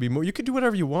expect you to be more. You could do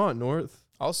whatever you want, North.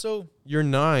 also, You're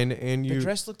 9 and the you.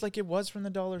 dress looked like it was from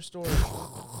the dollar store.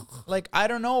 Like, I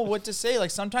don't know what to say. Like,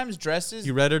 sometimes dresses,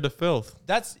 You read her to filth.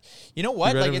 that's, you know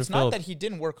what? read Like, him to it's not filth. that he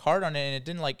didn't work hard on it and it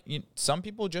didn't, like, some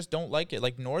people just don't like it.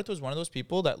 Like, North was one of those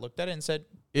people that looked at it and said,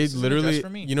 It this isn't a dress literally. for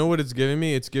me. You know what it's giving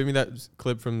me? It's giving me that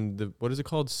clip from the what is it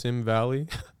called? Sim Valley.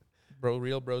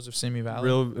 Real Bros of Simi Valley.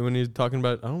 Real when he's talking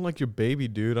about. I don't like your baby,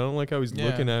 dude. I don't like how he's Yeah.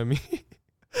 looking at me.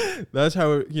 That's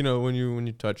how it, when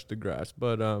you touch the grass.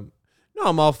 But no,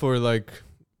 I'm all for like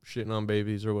shitting on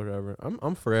babies or whatever.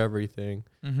 I'm for everything.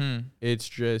 Mm-hmm. It's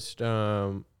just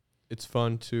it's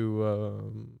fun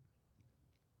to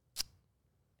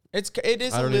It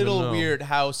is I a don't even little know. weird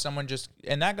how someone just,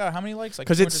 and that got how many likes? Like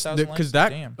because it's 200,000 likes? because that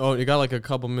Damn. oh it got like a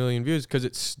couple million views because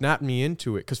it snapped me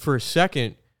into it. Because for a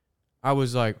second I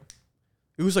was like,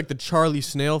 it was like the Charlie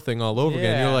Snail thing all over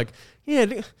again. You're Yeah. like,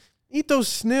 yeah, eat those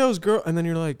snails, girl, and then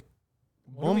you're like,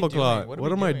 What are we doing? Bumbleclot, What are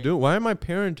what we am I doing? doing? Why am I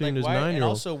parenting Like, this why, and 9-year-old?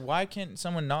 also, why can't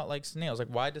someone not like snails? Like,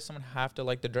 why does someone have to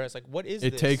like the dress? Like, what is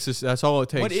It this? takes us. That's all it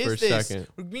takes What for a is this? second.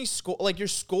 We're being like, you're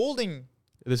scolding.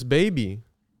 This baby.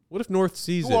 What if North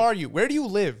sees Who it? are you? Where do you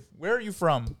live? Where are you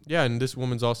from? Yeah, and this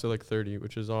woman's also like 30,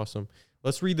 which is awesome.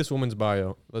 Let's read this woman's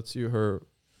bio. Let's see her.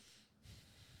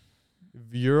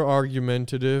 You're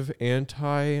argumentative,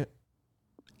 antithetical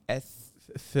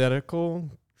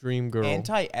dream girl.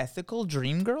 Anti-ethical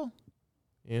dream girl?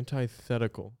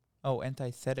 Antithetical. Oh,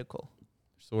 antithetical.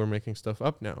 So we're making stuff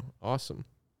up now. Awesome.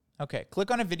 Okay, click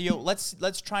on a video. Let's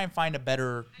try and find a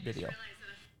better video.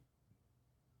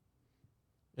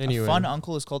 Anyway. A fun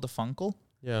uncle is called a funkle.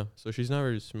 Yeah, so she's not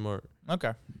very smart.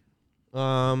 Okay.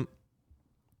 No,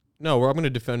 I'm going to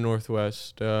defend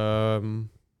Northwest.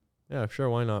 Yeah, sure,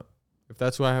 why not? If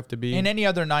that's who I have to be, And any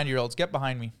other 9-year-olds, get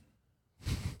behind me.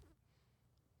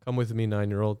 come with me,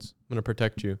 9-year-olds. I'm going to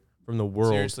protect you from the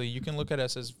world. Seriously, you can look at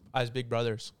us as big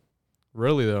brothers.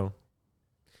 Really, though?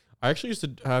 I actually used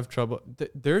to have trouble.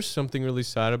 There's something really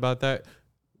sad about that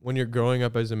when you're growing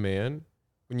up as a man.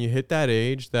 When you hit that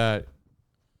age that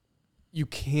you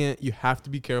have to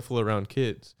be careful around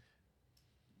kids.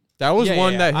 That was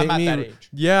one that hit I'm me. at that age.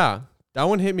 Yeah, that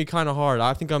one hit me kind of hard.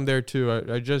 I think I'm there too.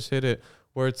 I just hit it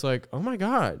where it's like, oh my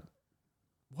God,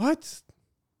 what?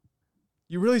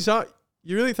 You really thought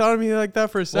of me like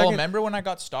that for a second? Well, remember when I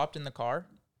got stopped in the car?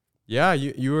 Yeah,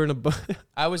 you were in a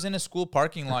I was in a school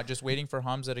parking lot just waiting for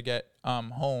Hamza to get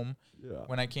home yeah.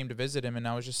 when I came to visit him, and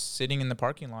I was just sitting in the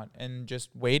parking lot and just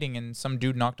waiting, and some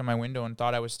dude knocked on my window and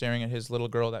thought I was staring at his little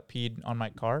girl that peed on my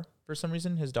car. For some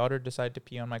reason, his daughter decided to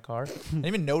pee on my car. I didn't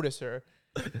even notice her.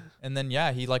 And then,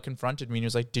 yeah, he like confronted me and he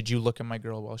was like, did you look at my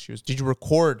girl did you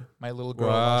record my little girl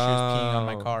while she was peeing on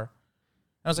my Wow. car? And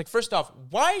I was like, first off, I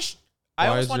Why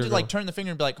always is wanted your to like girl- turn the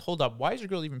finger and be like, hold up, why is your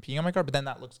girl even peeing on my car? But then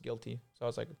that looks guilty. So I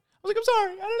was like, I'm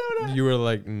sorry. I don't know. You were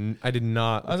like, I did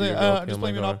not. I was look like, at your girl I'm pee just on my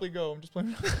playing car." Monopoly Go. I'm just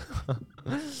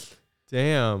playing.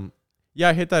 Damn. Yeah,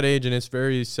 I hit that age and it's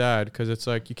very sad because it's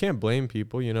like you can't blame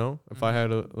people, you know? If I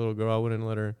had a little girl, I wouldn't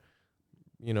let her,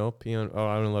 pee on,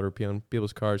 I wouldn't let her pee on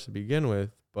people's cars to begin with.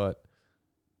 But,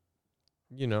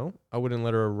 I wouldn't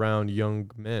let her around young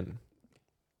men,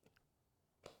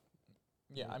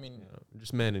 Yeah, I mean,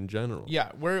 just men in general.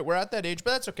 yeah, we're at that age,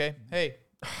 but that's okay. Hey,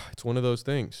 It's one of those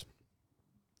things.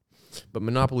 But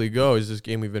Monopoly Go is this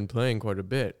game we've been playing quite a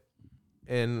bit.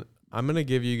 And I'm going to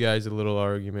give you guys a little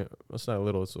argument. Well, it's not a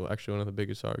little. It's actually one of the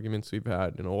biggest arguments we've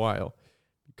had in a while.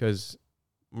 Because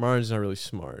Martin's not really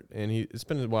smart. And it's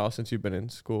been a while since you've been in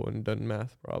school and done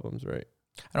math problems, right?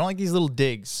 I don't like these little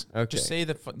digs. Okay. Just say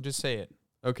it.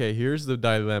 Okay, here's the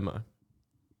dilemma.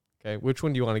 Okay, which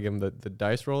one do you want to give him? The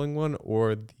dice rolling one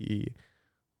or the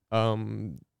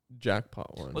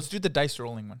jackpot one? Let's do the dice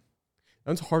rolling one.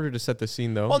 That's harder to set the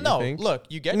scene, though. Well, you no, think? look,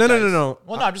 you get No. dice.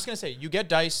 Well, no, I'm just gonna say you get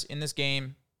dice in this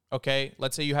game. Okay,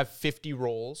 let's say you have 50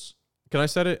 rolls. Can I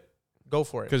set it? Go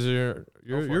for it. Because for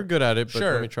you're it. good at it, but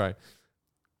Sure. let me try.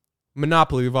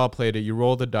 Monopoly, we've all played it. You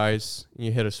roll the dice and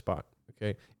you hit a spot.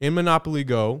 Okay. In Monopoly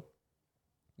Go,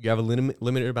 you have a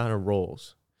limited amount of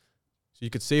rolls. So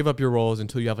you could save up your rolls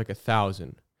until you have like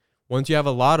 1,000. Once you have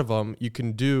a lot of them, you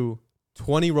can do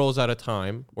 20 rolls at a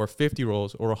time, or 50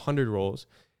 rolls, or 100 rolls.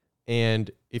 And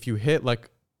if you hit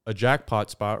like a jackpot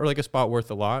spot, or like a spot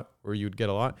worth a lot, or you'd get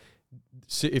a lot,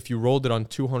 if you rolled it on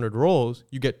 200 rolls,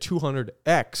 you get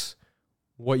 200x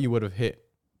what you would have hit.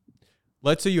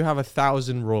 Let's say you have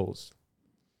 1,000 rolls.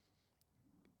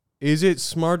 Is it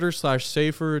smarter /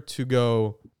 safer to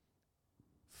go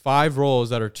 5 rolls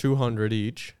that are 200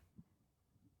 each?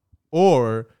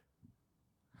 Or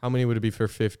how many would it be for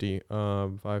 50?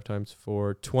 5 times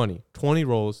 4, 20. 20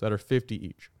 rolls that are 50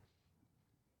 each.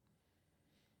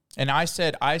 And I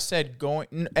said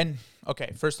going, and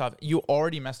okay, first off, you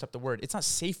already messed up the word. It's not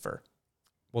safer.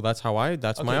 Well, that's my Okay,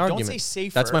 argument. don't say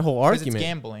safer. That's my whole 'cause argument. It's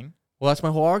gambling. Well, that's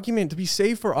my whole argument. To be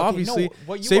safer, Okay, obviously, no,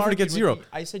 what you safer to argued get with 0. me,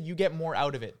 I said you get more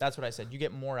out of it. That's what I said. You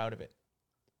get more out of it.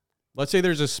 Let's say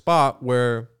there's a spot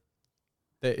where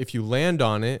that if you land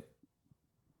on it,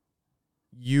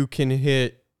 you can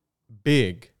hit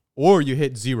big or you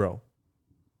hit 0.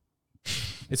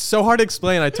 It's so hard to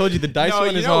explain. I told you the dice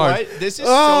one is hard. What? This is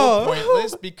so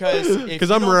pointless because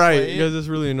Because I'm right. Because it's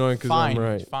really annoying because I'm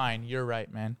right. Fine, you're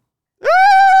right, man.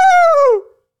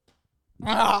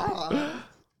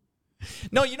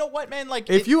 No, you know what, man? Like,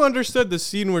 If you understood the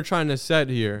scene we're trying to set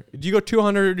here, do you go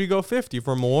 200 or do you go 50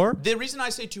 for more? the reason I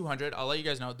say 200, I'll let you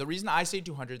guys know. The reason I say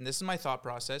 200, and this is my thought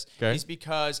process, Okay. is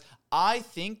because I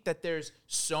think that there's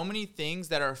so many things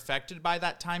that are affected by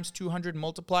that times 200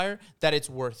 multiplier that it's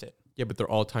worth it. Yeah, but they're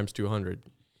all times 200.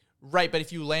 Right, but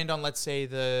if you land on, let's say,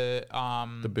 the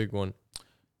big one.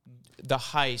 the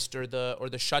heist or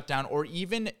the shutdown or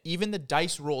even the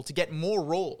dice roll to get more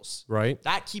rolls, Right?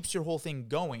 that keeps your whole thing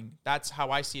going. That's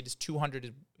how I see it. Is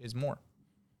 200 is more.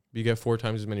 You get 4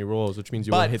 times as many rolls, which means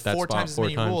you want But to hit that 4 spot times as 4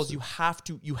 many times. rolls, you have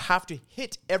to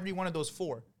hit every one of those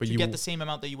 4 But to you- get the same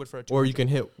amount that you would for a 200. Or you can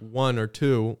hit 1 or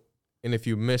 2, and if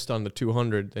you missed on the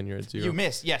 200, then you're at 0. You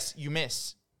miss. Yes, you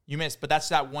miss. You miss. But that's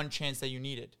that one chance that you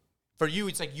needed. For you,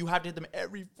 it's like you have to hit them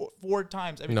every 4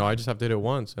 times. No, I just have to hit it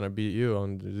once, and I beat you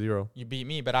on 0. You beat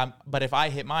me, but if I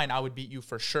hit mine, I would beat you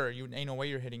for sure. You ain't no way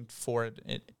you're hitting 4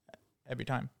 every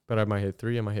time. But I might hit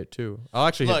 3, I might hit 2. I'll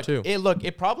actually hit 2.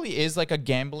 It probably is like a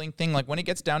gambling thing. Like when it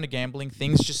gets down to gambling,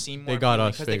 things just seem more They got appealing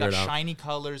us because they got figured out. shiny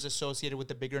colors associated with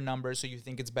the bigger numbers, so you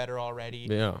think it's better already.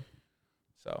 Yeah.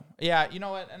 So yeah, you know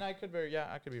what? And I could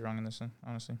be wrong in this one,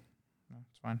 honestly. No,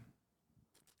 it's fine.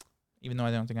 Even though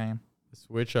I don't think I am.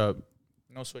 Switch up.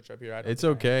 No switch up here. I don't It's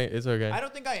think I okay. It's okay. am. I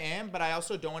don't think I am, but I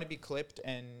also don't want to be clipped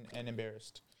and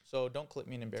embarrassed. So don't clip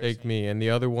me and embarrass me. Take me. And the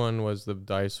other one was the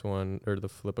dice one, or the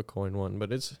flip a coin one.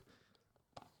 But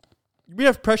we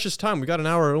have precious time. We got an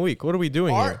hour a week. What are we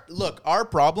doing here? Look, our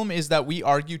problem is that we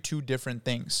argue 2 different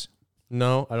things.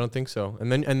 No, I don't think so.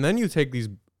 And then you take these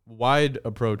wide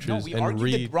approaches No, we and argued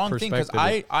read the wrong thing because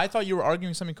perspective. I thought you were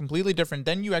arguing something completely different.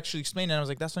 Then you actually explained it, and I was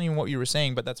like, that's not even what you were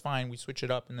saying, but that's fine. We switch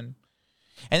it up, and then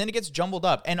it gets jumbled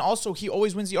up. And also, he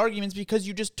always wins the arguments because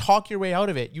you just talk your way out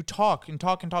of it. You talk and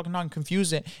talk and talk and talk and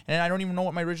confuse it, and I don't even know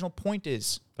what my original point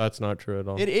is. That's not true at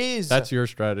all. It is. That's your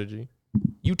strategy.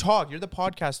 You talk. You're the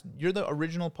podcast. You're the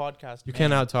original podcast. You man.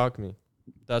 can't out-talk me.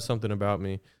 That's something about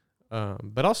me.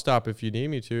 But I'll stop if you need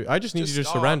me to. I just need you to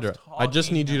stop surrender. I just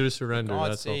talking. need you to surrender. For God's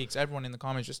That's all. sakes, everyone in the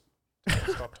comments, just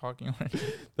stop talking.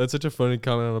 That's such a funny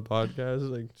comment on a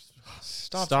podcast. Like,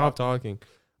 stop talking.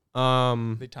 They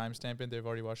timestamp it. They've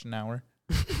already watched an hour.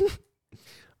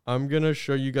 I'm going to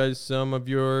show you guys some of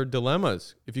your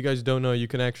dilemmas. If you guys don't know, you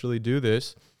can actually do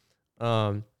this.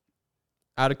 Add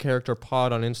a character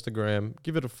pod on Instagram.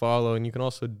 Give it a follow, and you can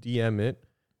also DM it.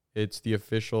 It's the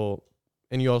official,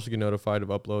 and you also get notified of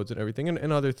uploads and everything,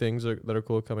 and other things that are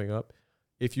cool coming up.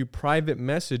 If you private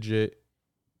message it,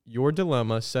 your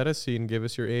dilemma, set a scene, give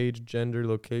us your age, gender,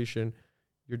 location,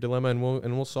 your dilemma, and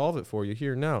we'll solve it for you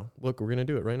here now. Look, we're going to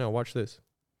do it right now. Watch this.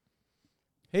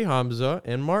 Hey, Hamza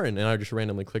and Martin. And I just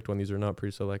randomly clicked one. These are not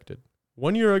pre-selected.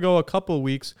 1 year ago, a couple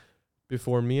weeks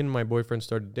before me and my boyfriend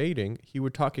started dating, he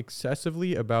would talk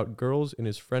excessively about girls in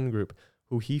his friend group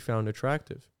who he found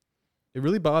attractive. It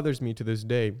really bothers me to this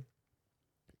day.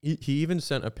 He even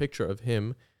sent a picture of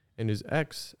him and his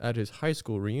ex at his high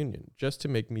school reunion just to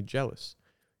make me jealous.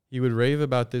 He would rave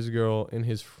about this girl in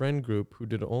his friend group who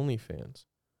did OnlyFans.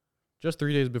 Just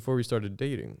 3 days before we started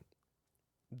dating.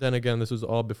 Then again, this was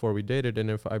all before we dated, and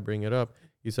if I bring it up,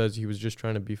 he says he was just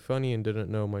trying to be funny and didn't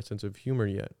know my sense of humor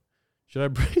yet. Should I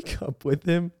break up with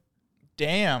him?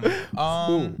 Damn.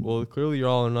 Well, clearly you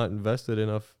all are not invested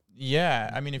enough. Yeah.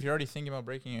 I mean, if you're already thinking about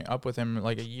breaking up with him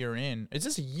like a year in. Is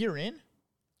this a year in?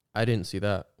 I didn't see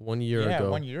that. 1 year ago. Yeah,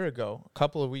 1 year ago. A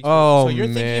couple of weeks Oh, ago. So you're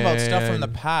thinking about stuff from the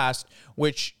man. past,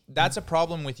 which that's a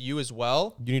problem with you as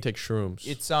well. You need to take shrooms.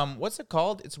 It's what's it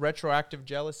called? It's retroactive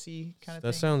jealousy kind of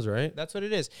thing. That sounds right. That's what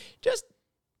it is. Just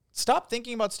stop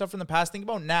thinking about stuff from the past. Think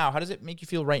about now. How does it make you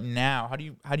feel right now?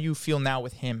 How do you feel now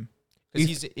with him? If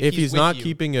he's with not you.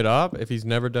 keeping it up, if he's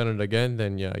never done it again,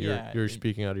 then yeah, you're it-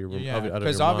 speaking out of your room. Yeah, out of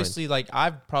because your mind. obviously, like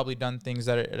I've probably done things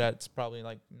that's probably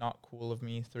like not cool of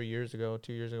me 3 years ago,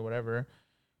 2 years ago, whatever,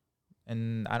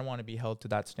 and I don't want to be held to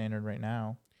that standard right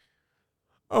now.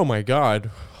 Oh my god.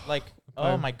 Like,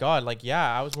 oh my god, like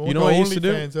yeah, I was. You know what I used to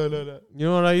do? do? You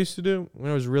know what I used to do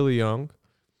when I was really young?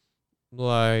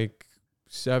 Like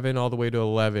 7 all the way to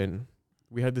 11.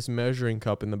 We had this measuring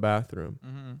cup in the bathroom.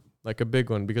 Mm-hmm. Like a big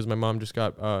one, because my mom just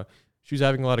got she was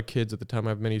having a lot of kids at the time. I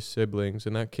have many siblings,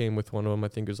 and that came with one of them. I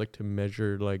think it was like to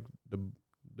measure like the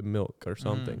milk or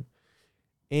something.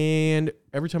 And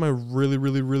every time I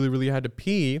really had to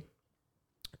pee,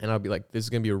 and I'd be like, this is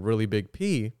gonna be a really big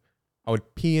pee, I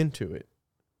would pee into it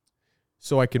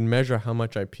so I could measure how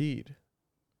much I peed.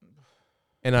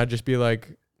 And I'd just be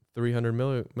like 300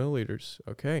 milliliters.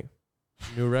 Okay,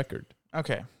 new record.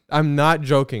 Okay. I'm not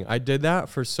joking. I did that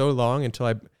for so long until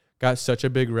I got such a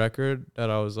big record that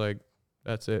I was like,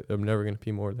 that's it. I'm never going to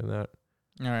pee more than that.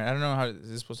 All right. I don't know how this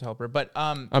is supposed to help her, but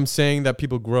I'm saying that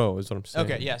people grow is what I'm saying.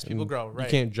 okay. Yes, people And grow. Right.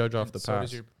 You can't judge off And the so past.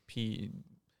 does your pee.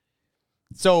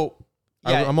 So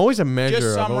yeah, I'm always a measure.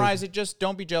 just I've always- summarize it. Just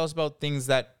don't be jealous about things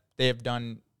that they have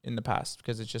done in the past,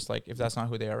 because it's just like if that's not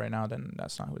who they are right now, then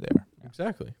that's not who they are. Yeah.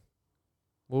 Exactly.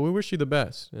 Well, we wish you the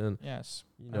best. And, Yes.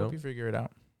 you I hope know, you figure it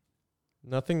out.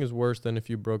 nothing is worse than if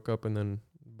you broke up and then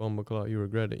bumbleclaw, you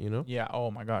regret it, you know? Yeah. Oh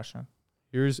my gosh.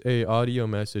 Here's a audio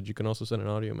message. You can also send an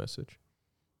audio message.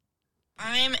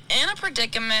 I'm in a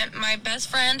predicament. My best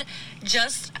friend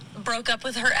just broke up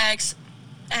with her ex,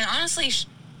 and honestly,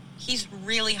 he's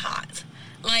really hot.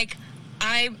 Like,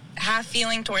 I have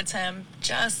feeling towards him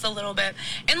just a little bit.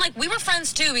 And, like, we were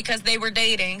friends, too, because they were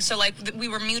dating, so, like, we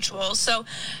were mutual. So,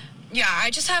 yeah, I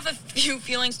just have a few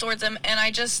feelings towards him, and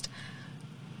I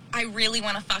really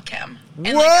want to fuck him.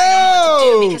 And, like, I don't know what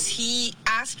to do because he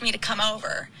asked me to come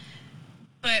over.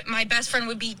 But my best friend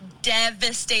would be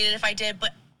devastated if I did,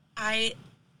 but I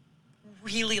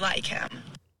really like him.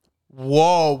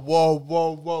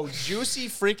 Whoa. Juicy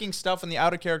freaking stuff on the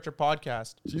Out of Character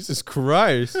podcast. Jesus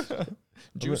Christ.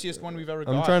 Juiciest one we've ever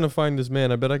got. I'm trying to find this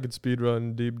man. I bet I could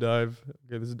speedrun deep dive.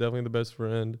 Okay, this is definitely the best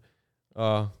friend.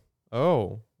 Oh,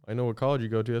 I know what college you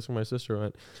go to. That's where my sister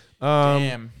went.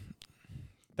 Damn.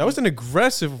 That was an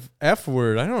aggressive F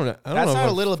word. I don't know. That's if not I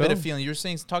a little bit of felt- feeling. You're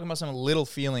saying talking about some little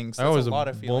feelings. That That's was a lot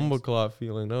of feelings. bumbleclaw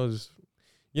feeling. That was,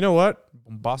 you know what?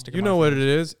 Bombastic. You know what it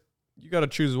is. You got to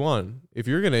choose one. If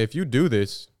you do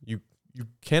this, you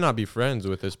cannot be friends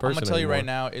with this person. I'm gonna tell you right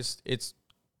anymore. now,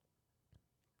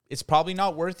 it's probably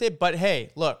not worth it. But hey,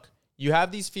 look, you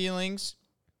have these feelings.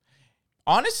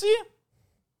 Honestly, you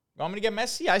want me to get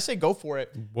messy? I say go for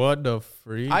it. What the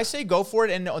freak? I say go for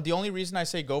it, and the only reason I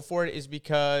say go for it is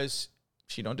because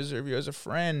she don't deserve you as a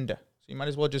friend. So you might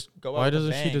as well just go out. Why with a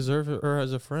doesn't she bang. deserve her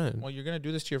as a friend? Well, you're gonna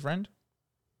do this to your friend.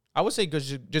 I would say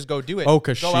just go do it. Oh,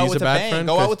 'cause Go out she's with a bad bang. friend?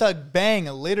 Go 'Cause- out with a bang.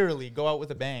 Literally, go out with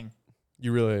a bang.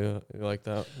 You really like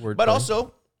that word. But thing?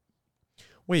 also,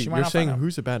 wait, she might you're not saying find out.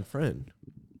 who's a bad friend?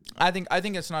 I think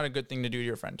it's not a good thing to do to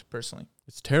your friend personally.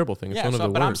 It's a terrible thing. It's Yeah, one of the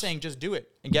but worst. I'm saying just do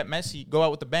it and get messy. Go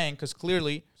out with a bang, because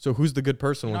clearly So who's the good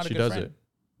person you're when not a she good does friend.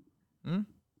 it?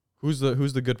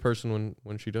 Who's the good person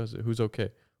when she does it? Who's okay?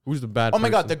 Who's the bad? Oh my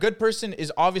god, person? the good person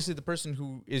is obviously the person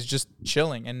who is just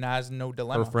chilling and has no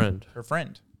dilemma. Her friend. Her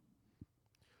friend.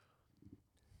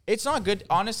 It's not good.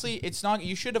 Honestly, it's not.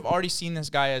 You should have already seen this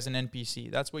guy as an NPC.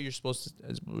 That's what you're supposed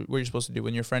to do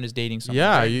when your friend is dating someone.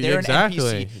 Yeah, they're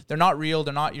exactly. an NPC. They're not real.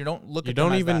 They're not. You don't look. You at them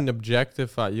don't as even that.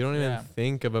 objectify. You don't Yeah. even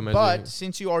think of them as. But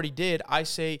since you already did, I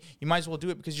say you might as well do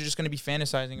it, because you're just going to be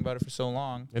fantasizing about it for so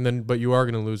long. but you are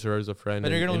gonna lose her as a friend.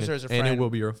 But you're gonna lose her as a friend. and it will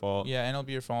be your fault. Yeah, and it'll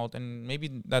be your fault. And maybe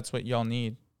that's what y'all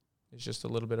need. It's just a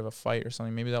little bit of a fight or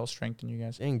something. Maybe that'll strengthen you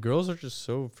guys. Dang, girls are just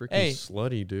so freaking Hey.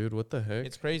 slutty, dude. What the heck?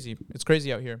 It's crazy. It's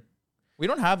crazy out here. We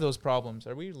don't have those problems.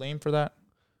 Are we lame for that?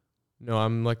 No,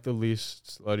 I'm like the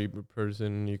least slutty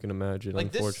person you can imagine.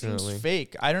 Like, this unfortunately. seems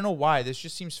fake. I don't know why. This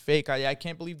just seems fake. I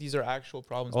can't believe these are actual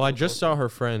problems. Well, I people just go saw her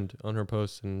friend on her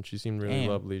post, and she seemed really Damn.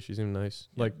 lovely. She seemed nice.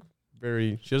 Yeah. Like,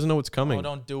 very. She doesn't know what's through. coming. Oh,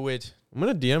 don't do it. I'm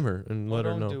gonna DM her and Oh, let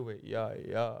her don't know. do it.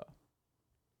 Yeah.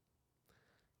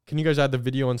 Can you guys add the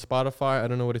video on Spotify? I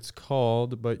don't know what it's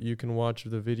called, but you can watch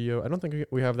the video. I don't think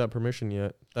we have that permission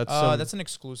yet. That's an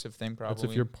exclusive thing, probably.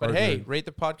 if you're But hey, partnered. rate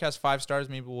the podcast 5 stars.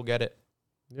 Maybe we'll get it.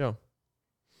 Yeah.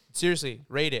 Seriously,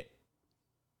 rate it.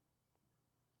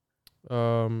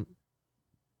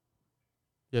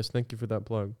 Yes, thank you for that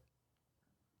plug.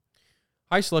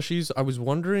 Hi, Slushies. I was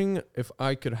wondering if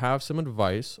I could have some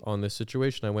advice on this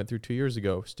situation I went through 2 years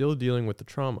ago, still dealing with the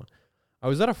trauma. I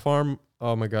was at a farm.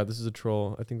 Oh my God, this is a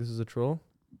troll. I think this is a troll.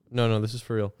 No, this is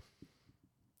for real.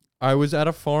 I was at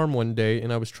a farm one day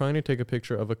and I was trying to take a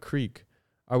picture of a creek.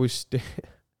 I was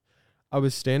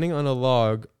standing on a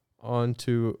log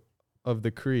of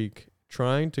the creek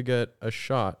trying to get a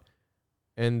shot,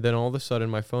 and then all of a sudden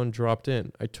my phone dropped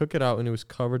in. I took it out and it was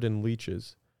covered in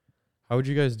leeches. How would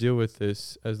you guys deal with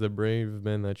this as the brave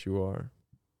men that you are?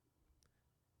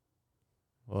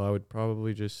 Well, I would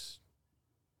probably just...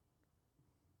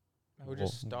 I would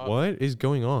just stop. What is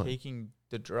going on? Taking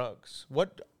the drugs.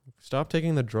 What? Stop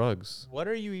taking the drugs. What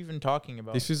are you even talking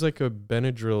about? This is like a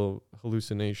Benadryl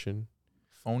hallucination.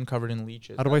 Phone covered in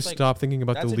leeches. How do I stop thinking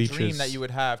about the leeches? That's a dream that you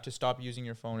would have to stop using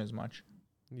your phone as much.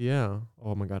 Yeah.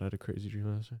 Oh my God, I had a crazy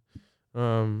dream last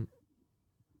night.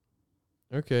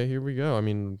 Okay, here we go. I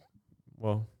mean,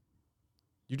 well,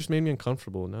 you just made me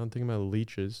uncomfortable. Now I'm thinking about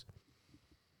leeches.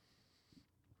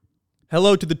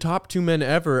 Hello to the top 2 men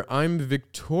ever. I'm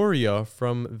Victoria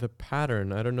from The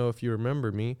Pattern. I don't know if you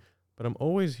remember me, but I'm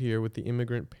always here with the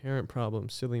immigrant parent problem.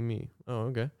 Silly me. Oh,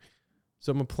 okay.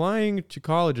 So I'm applying to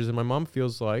colleges, and my mom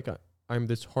feels like I'm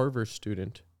this Harvard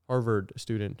student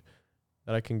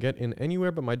that I can get in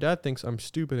anywhere, but my dad thinks I'm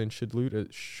stupid and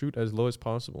should shoot as low as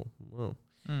possible. Whoa.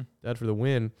 Dad for the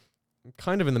win. I'm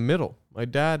kind of in the middle. My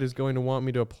dad is going to want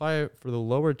me to apply for the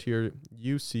lower tier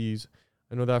UCs.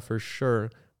 I know that for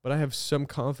sure. But I have some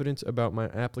confidence about my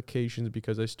applications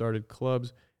because I started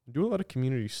clubs and do a lot of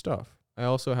community stuff. I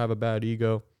also have a bad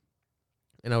ego,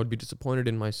 and I would be disappointed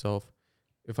in myself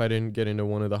if I didn't get into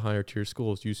one of the higher tier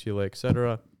schools, UCLA,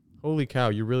 etc. Holy cow,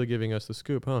 you're really giving us the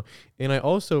scoop, huh? And I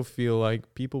also feel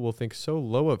like people will think so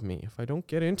low of me if I don't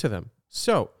get into them.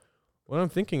 So what I'm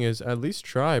thinking is at least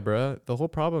try, bruh. The whole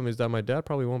problem is that my dad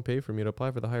probably won't pay for me to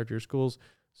apply for the higher tier schools.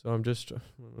 So I'm just,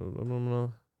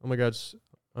 oh my God,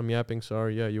 I'm yapping.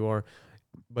 Sorry. Yeah, you are.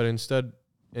 But instead,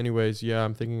 anyways, yeah,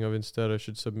 I'm thinking of instead I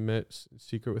should submit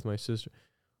secret with my sister.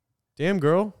 Damn,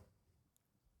 girl.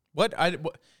 What?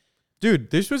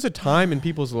 Dude, this was a time in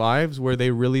people's lives where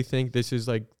they really think this is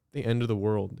like the end of the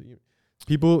world.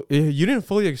 People, you didn't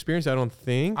fully experience that, I don't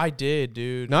think. I did,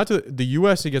 dude. Not to the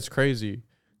U.S., it gets crazy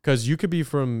because you could be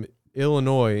from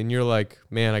Illinois and you're like,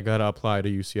 man, I got to apply to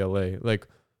UCLA. Like,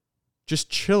 just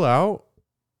chill out.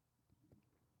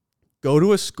 Go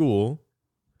to a school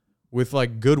with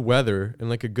like good weather and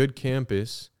like a good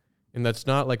campus, and that's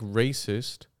not like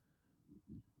racist.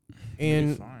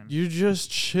 And you just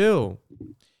chill.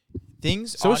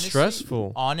 Things so honestly,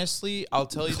 stressful. Honestly, I'll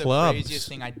tell you Clubs. The craziest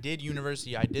thing. I did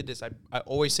university. I did this. I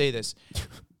always say this.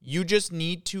 You just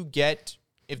need to get.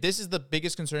 If this is the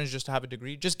biggest concern is just to have a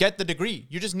degree, just get the degree.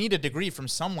 You just need a degree from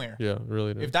somewhere. Yeah,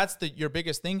 really. If that's your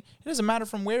biggest thing, it doesn't matter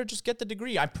from where. Just get the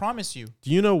degree. I promise you.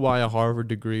 Do you know why a Harvard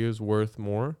degree is worth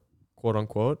more, quote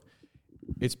unquote?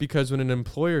 It's because when an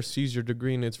employer sees your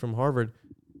degree and it's from Harvard,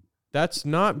 that's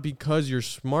not because you're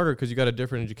smarter because you got a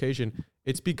different education.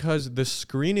 It's because the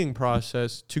screening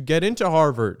process to get into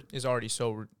Harvard is already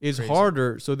is crazy.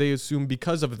 Harder. So they assume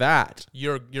because of that,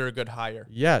 you're a good hire.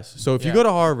 Yes. So if you go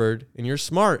to Harvard and you're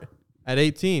smart at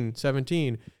 18,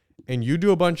 17, and you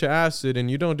do a bunch of acid and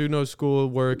you don't do no school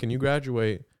work and you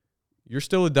graduate, you're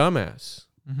still a dumbass.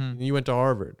 Mm-hmm. And you went to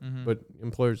Harvard, but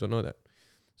employers don't know that.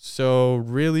 So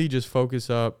really just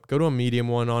focus up. Go to a medium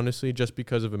one, honestly, just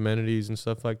because of amenities and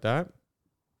stuff like that.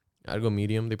 I'd go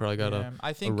medium. They probably got a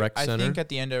rec center. I think at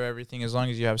the end of everything, as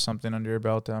long as you have something under your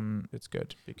belt, it's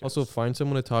good. Also, find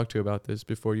someone to talk to about this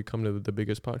before you come to the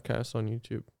biggest podcast on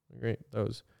YouTube. Great. You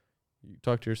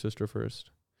talk to your sister first.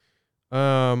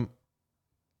 Okay.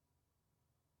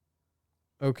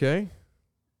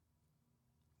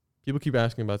 People keep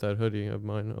asking about that hoodie of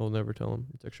mine. I'll never tell them.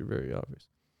 It's actually very obvious.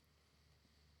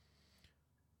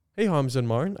 Hey, Hamza and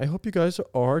Martin. I hope you guys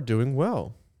are doing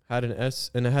well. I had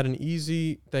an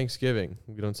easy Thanksgiving.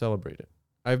 We don't celebrate it.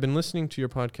 I've been listening to your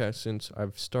podcast since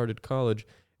I've started college,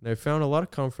 and I've found a lot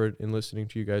of comfort in listening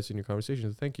to you guys in your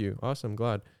conversations. Thank you. Awesome.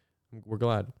 We're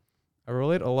glad. I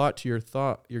relate a lot to your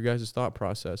guys' thought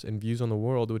process and views on the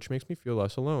world, which makes me feel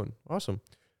less alone. Awesome.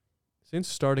 Since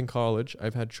starting college,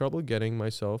 I've had trouble getting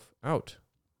myself out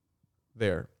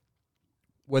there.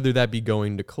 Whether that be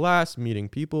going to class, meeting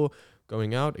people,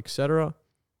 going out, etc.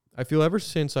 I feel ever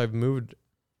since I've moved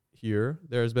here,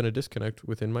 there has been a disconnect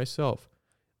within myself.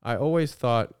 I always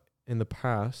thought in the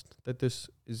past that this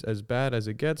is as bad as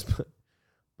it gets,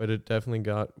 but it definitely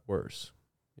got worse.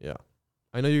 Yeah.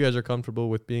 I know you guys are comfortable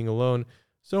with being alone.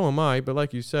 So am I, but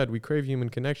like you said, we crave human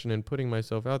connection, and putting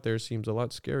myself out there seems a lot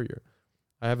scarier.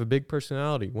 I have a big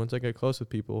personality once I get close with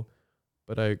people,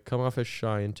 but I come off as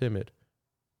shy and timid.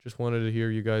 Just wanted to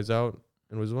hear you guys out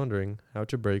and was wondering how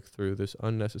to break through this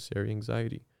unnecessary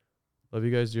anxiety. Love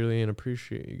you guys dearly and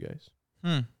appreciate you guys.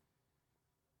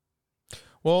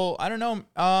 Well, I don't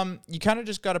know. You kind of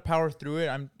just got to power through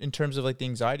it. In terms of like the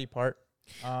anxiety part.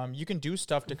 You can do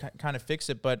stuff to kind of fix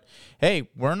it, but hey,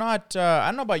 we're not. I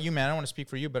don't know about you, man. I don't want to speak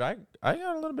for you, but I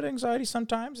got a little bit of anxiety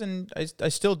sometimes, and I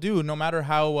still do. No matter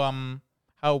how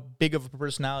big of a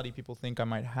personality people think I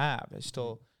might have, I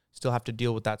still have to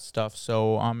deal with that stuff.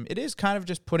 So it is kind of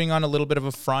just putting on a little bit of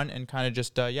a front and kind of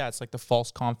just it's like the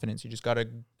false confidence. You just got to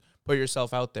put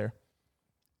yourself out there.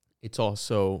 It's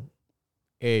also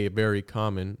very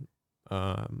common.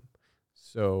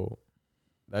 So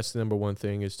that's the number one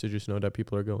thing, is to just know that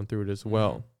people are going through it as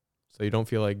well. So you don't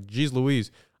feel like, geez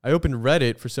Louise. I opened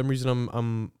Reddit for some reason.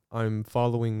 I'm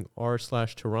following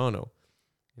r/Toronto,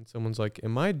 and someone's like,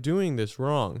 am I doing this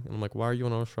wrong? And I'm like, why are you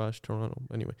on r/Toronto?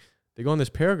 Anyway, they go on this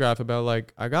paragraph about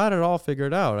like, I got it all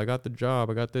figured out. I got the job.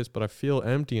 I got this, but I feel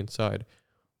empty inside.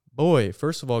 Boy,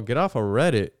 first of all, get off of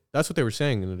Reddit. That's what they were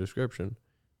saying in the description.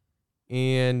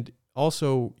 And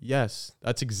also, yes,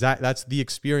 that's the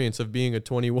experience of being a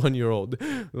 21-year-old.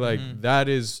 Like, that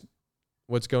is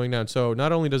what's going down. So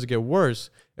not only does it get worse,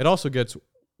 it also gets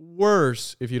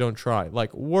worse if you don't try.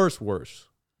 Like, worse,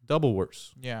 double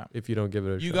worse. Yeah. If you don't give it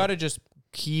a shot. You got to just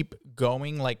keep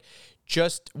going. Like,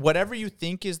 just whatever you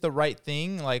think is the right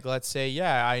thing. Like, let's say,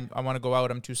 I want to go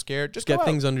out. I'm too scared. Just get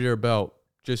things under your belt.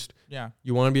 Just,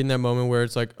 you want to be in that moment where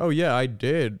it's like, oh yeah, I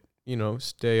did,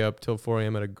 stay up till 4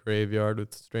 a.m. at a graveyard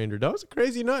with a stranger. That was a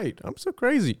crazy night. I'm so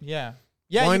crazy. Yeah.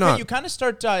 Why not? You kind of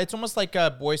start, it's almost like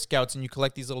Boy Scouts, and you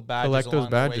collect these little badges. Collect those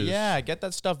badges. The way. Yeah, get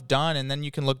that stuff done, and then you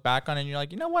can look back on it, and you're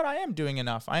like, you know what? I am doing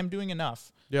enough.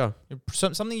 Yeah.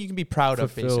 Something you can be proud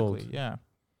Fulfilled. of, basically. Yeah.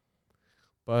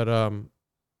 But,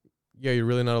 you're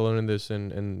really not alone in this,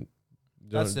 and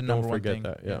that's the number don't one forget thing.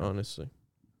 that. Yeah, honestly.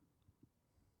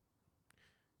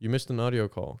 You missed an audio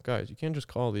call. Guys, you can't just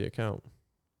call the account.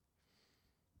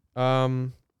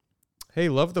 Hey,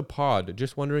 love the pod.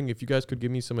 Just wondering if you guys could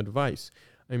give me some advice.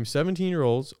 I'm 17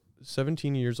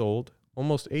 years old,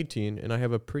 almost 18, and I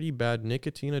have a pretty bad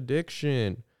nicotine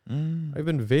addiction. I've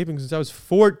been vaping since I was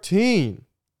 14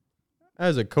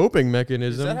 as a coping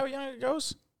mechanism. Is that how young it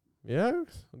goes? Yeah,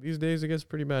 these days it gets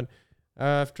pretty bad.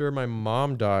 After my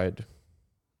mom died.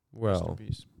 Well,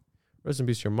 rest in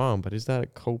peace to your mom, but is that a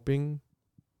coping?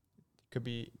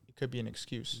 It could be an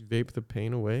excuse. Vape the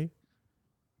pain away?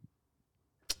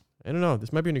 I don't know.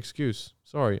 This might be an excuse.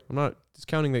 Sorry. I'm not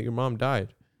discounting that your mom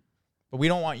died. But we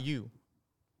don't want you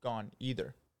gone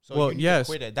either. So well, you need yes.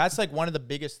 to quit it. That's like one of the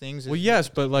biggest things. Well, yes,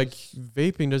 but like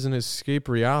vaping doesn't escape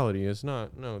reality. It's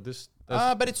not. No, this.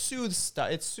 But it soothes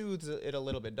stuff. It soothes it a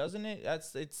little bit, doesn't it?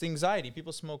 It's anxiety.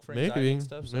 People smoke for anxiety and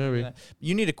stuff. So maybe.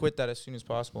 You need to quit that as soon as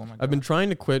possible. Oh my God. I've been trying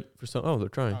to quit for some. Oh, they're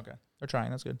trying. Okay, they're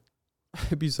trying. That's good.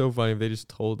 It'd be so funny if they just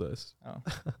told us. Oh.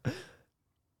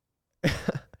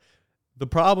 The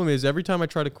problem is every time I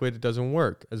try to quit, it doesn't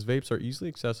work, as vapes are easily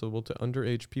accessible to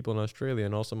underage people in Australia,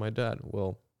 and also my dad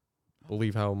will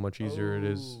believe how much easier it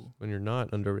is when you're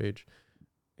not underage.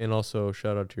 And also,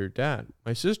 shout out to your dad.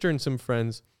 My sister and some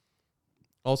friends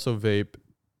also vape.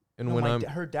 And No, when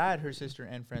her dad, her sister,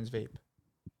 and friends vape.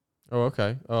 Oh,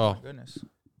 okay. Oh, my goodness.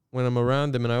 When I'm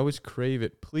around them, and I always crave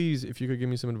it, please, if you could give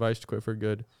me some advice to quit for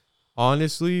good.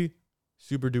 Honestly,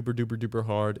 super duper duper duper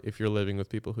hard if you're living with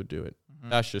people who do it. Mm-hmm.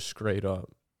 That's just straight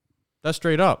up. That's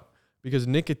straight up. Because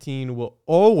nicotine will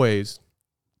always,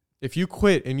 if you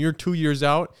quit and you're 2 years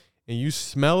out and you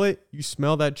smell it, you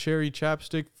smell that cherry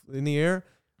chapstick in the air,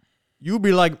 you'll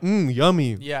be like,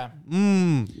 yummy. Yeah.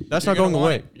 That's not going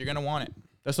away. You're going to want it.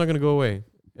 That's not going to go away.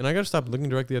 And I got to stop looking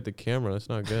directly at the camera. That's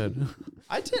not good.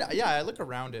 I did. Yeah, I look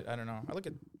around it. I don't know. I look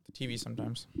at the TV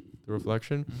sometimes. The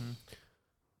reflection?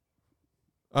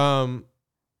 Mm-hmm.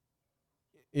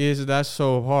 Is that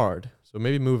so hard? So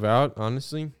maybe move out,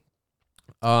 honestly.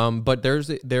 But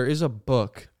there is a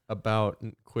book about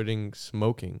quitting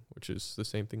smoking, which is the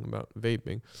same thing about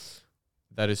vaping,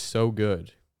 that is so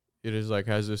good. It is like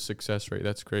has a success rate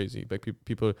that's crazy. Like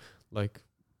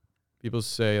people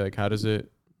say like, how does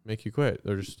it make you quit?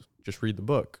 Or just read the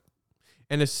book.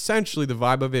 And essentially the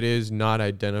vibe of it is not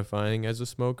identifying as a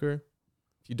smoker.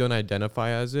 If you don't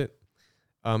identify as it,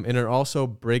 and it also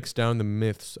breaks down the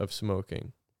myths of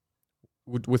smoking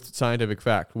with scientific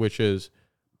fact, which is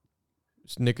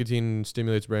nicotine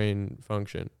stimulates brain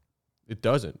function. It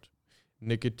doesn't.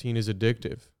 Nicotine is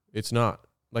addictive. It's not.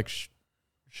 Like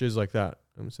shiz like that.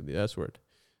 I'm going to say the S word.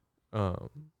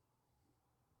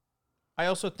 I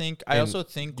also think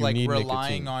like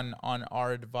relying on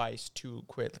our advice to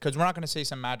quit, because we're not going to say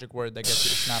some magic word that gets you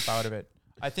to snap out of it.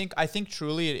 I think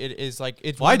truly it is like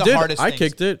it's Well, one of the hardest I things.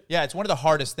 kicked it. Yeah, it's one of the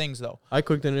hardest things though. I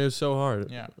cooked and it was so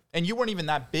hard. Yeah. And you weren't even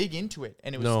that big into it,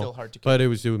 and it was No, still hard to kick. but it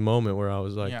was the moment where I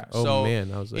was like, Yeah, oh so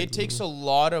man. I was like, it takes a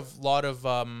lot of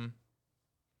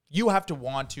you have to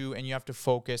want to, and you have to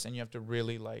focus, and you have to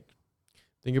really like.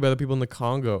 Think about the people in the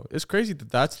Congo. It's crazy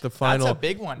that that's the final. That's a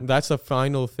big one. That's the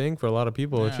final thing for a lot of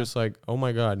people. It's Yeah. just like, oh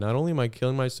my God, not only am I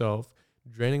killing myself,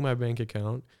 draining my bank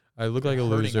account, I look like a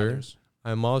Hurting loser. others.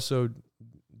 I'm also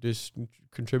just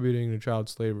contributing to child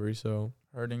slavery. So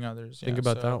Hurting others. think yeah,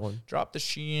 about so that one. Drop the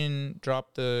Shein,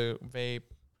 drop the vape.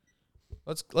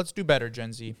 Let's do better,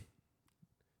 Gen Z.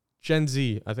 Gen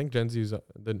Z. I think Gen Z is,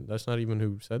 that's not even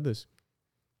who said this.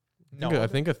 I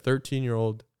think a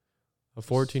 13-year-old, a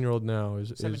 14-year-old now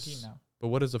is 17 now. But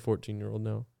what is a 14-year-old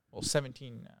now? Well,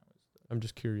 17 now. I'm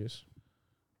just curious.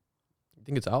 I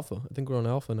think it's alpha. I think we're on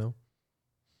alpha now.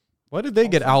 Why did they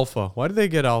get alpha? Why did they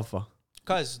get alpha?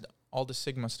 Because all the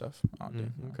Sigma stuff.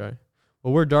 Okay.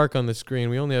 Well, we're dark on the screen.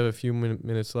 We only have a few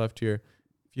minutes left here.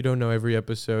 If you don't know, every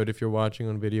episode, if you're watching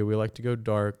on video, we like to go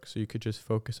dark so you could just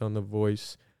focus on the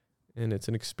voice. And it's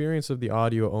an experience of the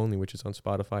audio only, which is on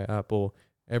Spotify, Apple,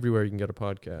 everywhere you can get a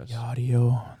podcast. The audio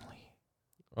only.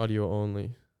 Audio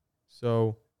only.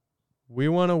 So we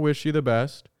want to wish you the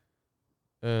best.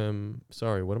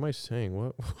 Sorry, what am I saying?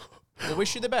 What? Well,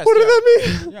 wish you the best. What did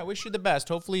that mean? Yeah, wish you the best.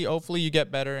 Hopefully you get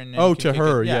better. And Oh, you to can kick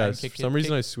her, it. Yeah, yes. and For some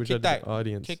reason I switched out to the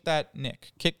audience. Kick that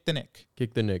Nick. Kick the Nick.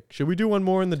 Kick the Nick. Should we do one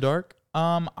more in the dark?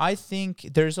 I think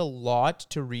there's a lot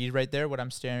to read right there, what I'm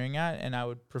staring at, and I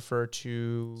would prefer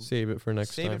to Save it for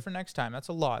next time. Save it for next time. That's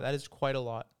a lot. That is quite a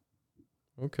lot.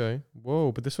 Okay.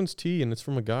 Whoa, but this one's tea and it's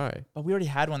from a guy. But we already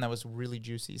had one that was really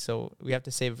juicy, so we have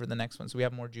to save it for the next one, so we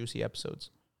have more juicy episodes.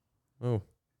 Oh.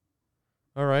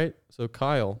 All right. So,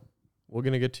 Kyle, we're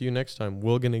going to get to you next time.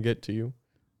 We're going to get to you.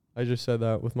 I just said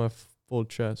that with my full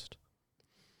chest.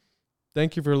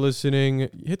 Thank you for listening.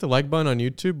 Hit the like button on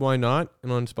YouTube. Why not?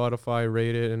 And on Spotify,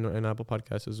 rate it, and Apple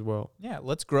Podcasts as well. Yeah,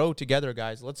 let's grow together,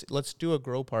 guys. Let's do a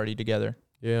grow party together.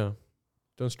 Yeah.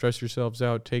 Don't stress yourselves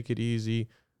out. Take it easy.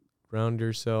 Ground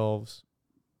yourselves.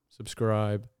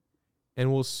 Subscribe.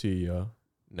 And we'll see you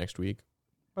next week.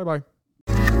 Bye-bye.